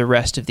of the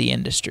rest of the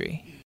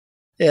industry?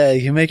 Yeah,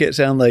 you make it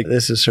sound like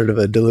this is sort of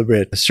a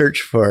deliberate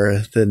search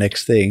for the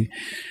next thing.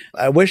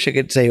 I wish I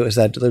could say it was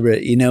that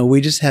deliberate.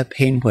 We just have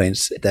pain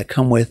points that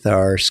come with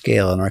our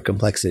scale and our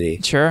complexity.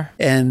 Sure.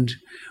 And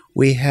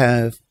We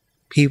have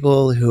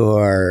people who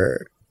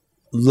are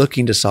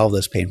looking to solve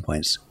those pain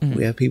points. Mm-hmm.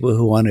 We have people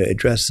who want to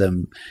address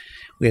them.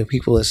 We have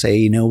people that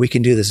say, we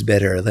can do this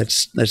better.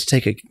 Let's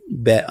take a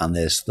bet on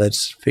this.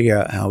 Let's figure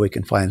out how we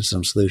can find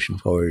some solution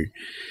forward.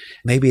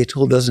 Maybe a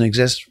tool doesn't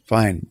exist.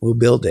 Fine, we'll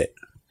build it.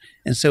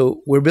 And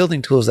so we're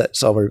building tools that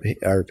solve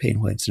our pain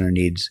points and our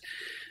needs.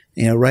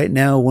 Right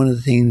now, one of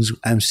the things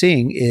I'm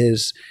seeing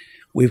is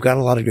we've got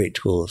a lot of great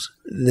tools.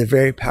 They're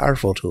very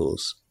powerful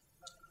tools.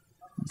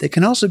 They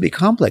can also be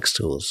complex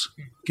tools.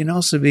 It can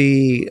also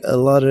be a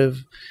lot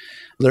of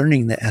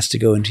learning that has to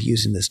go into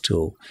using this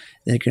tool.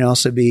 And it can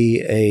also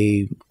be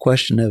a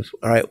question of,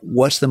 all right,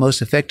 what's the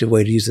most effective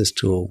way to use this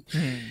tool?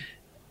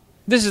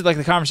 This is like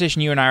the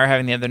conversation you and I were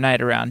having the other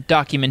night around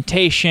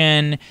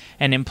documentation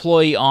and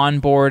employee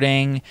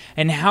onboarding,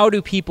 and how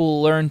do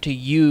people learn to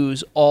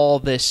use all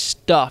this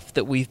stuff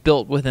that we've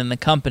built within the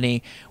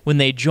company when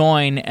they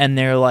join and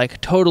they're like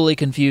totally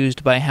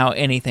confused by how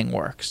anything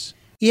works.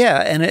 Yeah,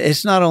 and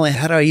it's not only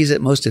how do I use it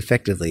most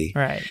effectively.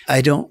 Right. I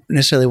don't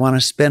necessarily want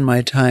to spend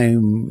my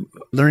time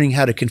learning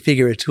how to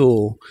configure a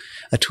tool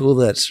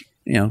that's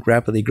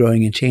rapidly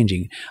growing and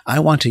changing. I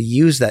want to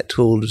use that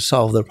tool to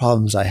solve the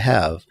problems I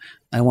have.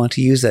 I want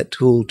to use that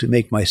tool to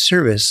make my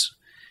service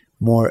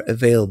more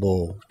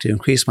available, to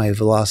increase my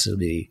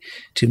velocity,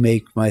 to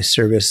make my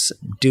service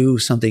do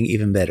something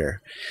even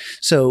better.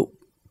 So,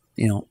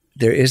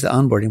 there is the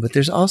onboarding, but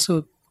there's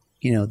also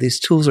these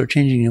tools are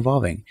changing and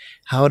evolving.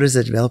 How does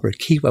a developer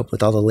keep up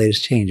with all the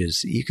latest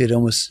changes? You could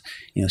almost,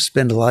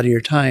 spend a lot of your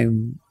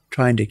time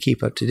trying to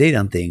keep up to date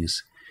on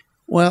things.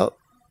 Well,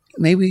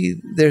 maybe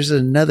there's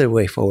another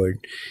way forward.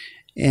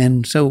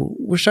 And so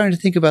we're starting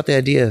to think about the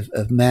idea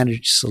of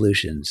managed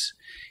solutions.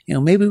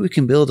 Maybe we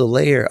can build a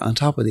layer on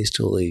top of this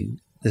tooling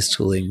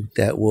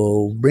that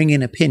will bring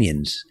in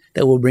opinions,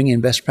 that will bring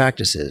in best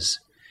practices.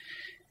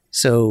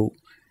 So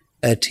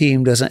a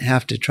team doesn't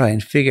have to try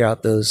and figure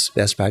out those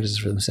best practices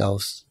for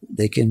themselves.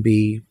 They can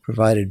be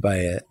provided by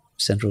a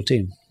central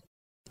team.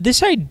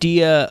 This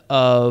idea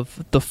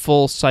of the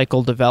full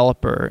cycle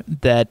developer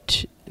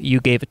that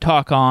you gave a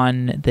talk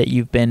on, that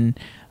you've been,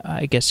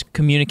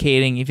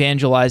 communicating,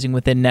 evangelizing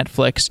within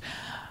Netflix,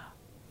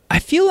 I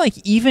feel like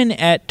even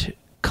at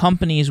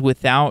companies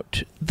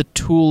without the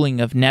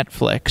tooling of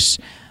Netflix,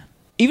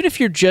 even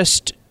if you're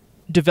just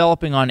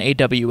developing on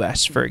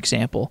AWS, for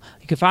example,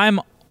 like if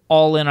I'm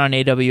all in on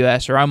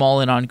AWS or I'm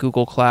all in on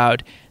Google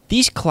Cloud,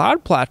 these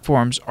cloud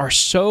platforms are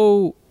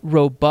so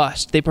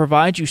robust. They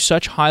provide you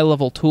such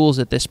high-level tools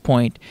at this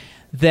point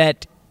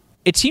that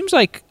it seems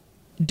like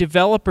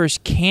developers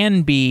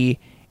can be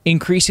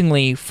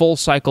increasingly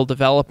full-cycle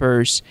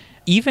developers,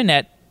 even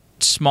at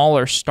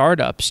smaller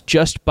startups,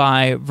 just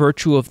by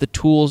virtue of the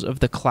tools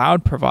of the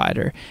cloud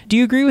provider. Do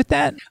you agree with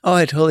that? Oh,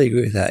 I totally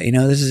agree with that.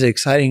 This is an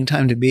exciting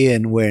time to be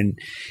in when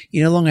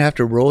you no longer have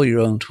to roll your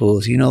own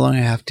tools. You no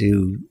longer have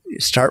to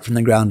start from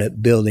the ground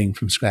up building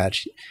from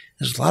scratch.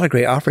 There's a lot of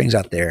great offerings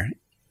out there.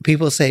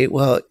 People say,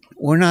 well,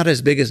 we're not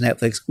as big as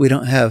Netflix. We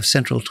don't have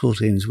central tool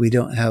teams. We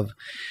don't have,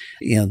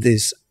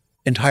 these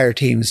entire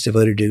teams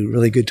devoted to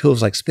really good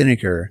tools like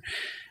Spinnaker.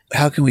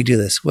 How can we do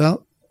this?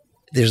 Well,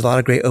 there's a lot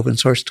of great open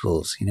source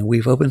tools.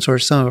 We've open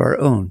sourced some of our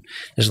own.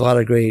 There's a lot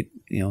of great,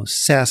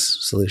 SaaS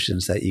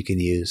solutions that you can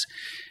use.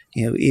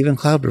 Even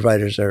cloud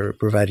providers are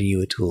providing you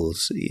with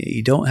tools.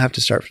 You don't have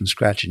to start from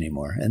scratch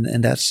anymore.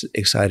 And that's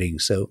exciting.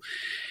 So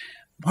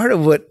part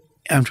of what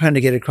I'm trying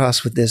to get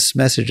across with this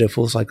message of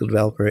full cycle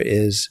developer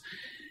is,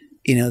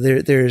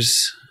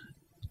 there's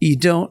you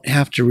don't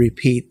have to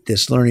repeat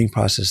this learning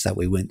process that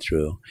we went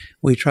through.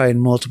 We tried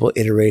multiple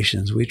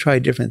iterations. We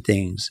tried different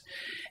things.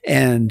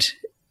 And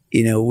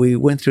we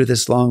went through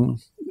this long,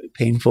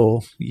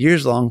 painful,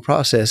 years-long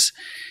process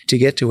to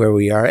get to where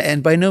we are.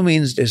 And by no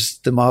means is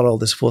the model,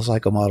 this full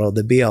cycle model,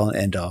 the be-all and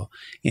end-all.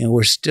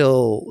 We're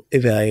still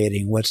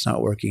evaluating what's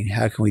not working.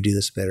 How can we do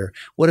this better?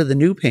 What are the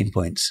new pain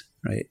points,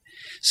 right?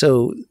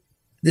 So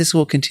this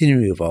will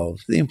continue to evolve.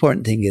 The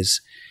important thing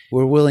is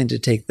we're willing to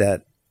take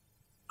that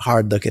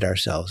hard look at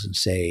ourselves and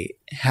say,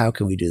 how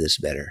can we do this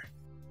better?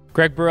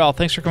 Greg Burrell,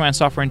 thanks for coming on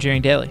Software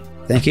Engineering Daily.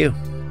 Thank you.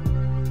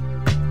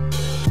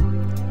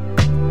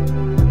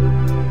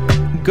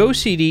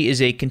 GoCD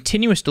is a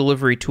continuous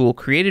delivery tool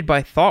created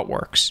by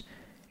ThoughtWorks.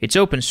 It's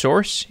open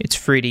source, it's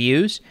free to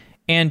use,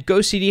 and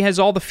GoCD has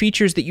all the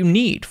features that you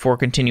need for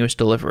continuous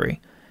delivery.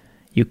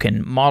 You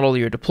can model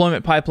your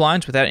deployment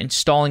pipelines without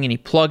installing any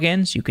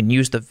plugins. You can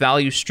use the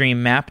value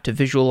stream map to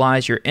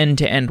visualize your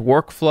end-to-end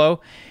workflow.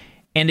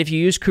 And if you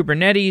use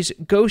Kubernetes,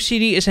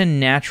 GoCD is a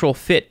natural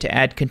fit to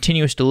add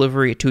continuous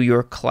delivery to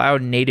your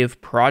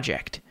cloud-native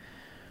project.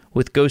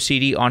 With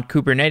GoCD on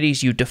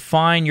Kubernetes, you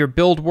define your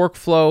build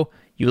workflow,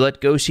 you let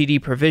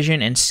GoCD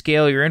provision and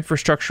scale your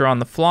infrastructure on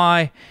the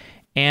fly,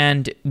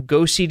 and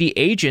GoCD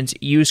agents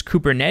use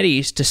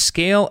Kubernetes to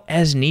scale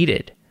as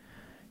needed.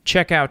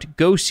 Check out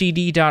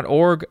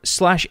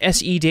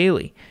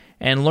gocd.org/sedaily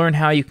and learn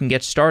how you can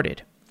get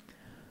started.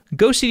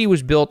 GoCD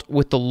was built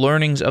with the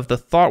learnings of the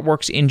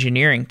ThoughtWorks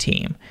engineering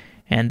team,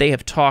 and they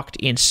have talked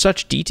in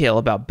such detail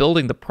about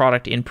building the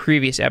product in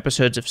previous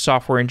episodes of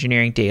Software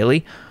Engineering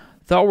Daily.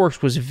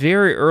 ThoughtWorks was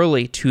very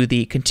early to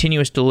the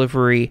continuous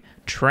delivery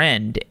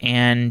trend,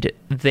 and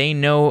they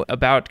know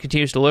about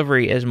continuous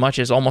delivery as much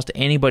as almost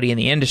anybody in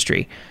the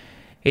industry.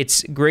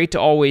 It's great to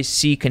always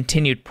see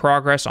continued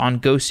progress on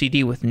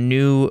GoCD with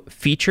new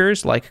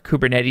features like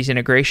Kubernetes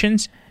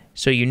integrations,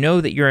 so you know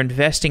that you're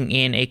investing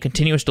in a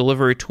continuous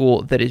delivery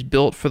tool that is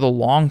built for the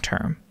long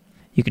term.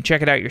 You can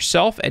check it out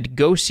yourself at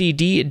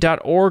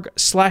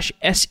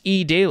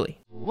gocd.org/SEDaily.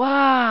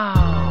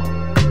 Wow!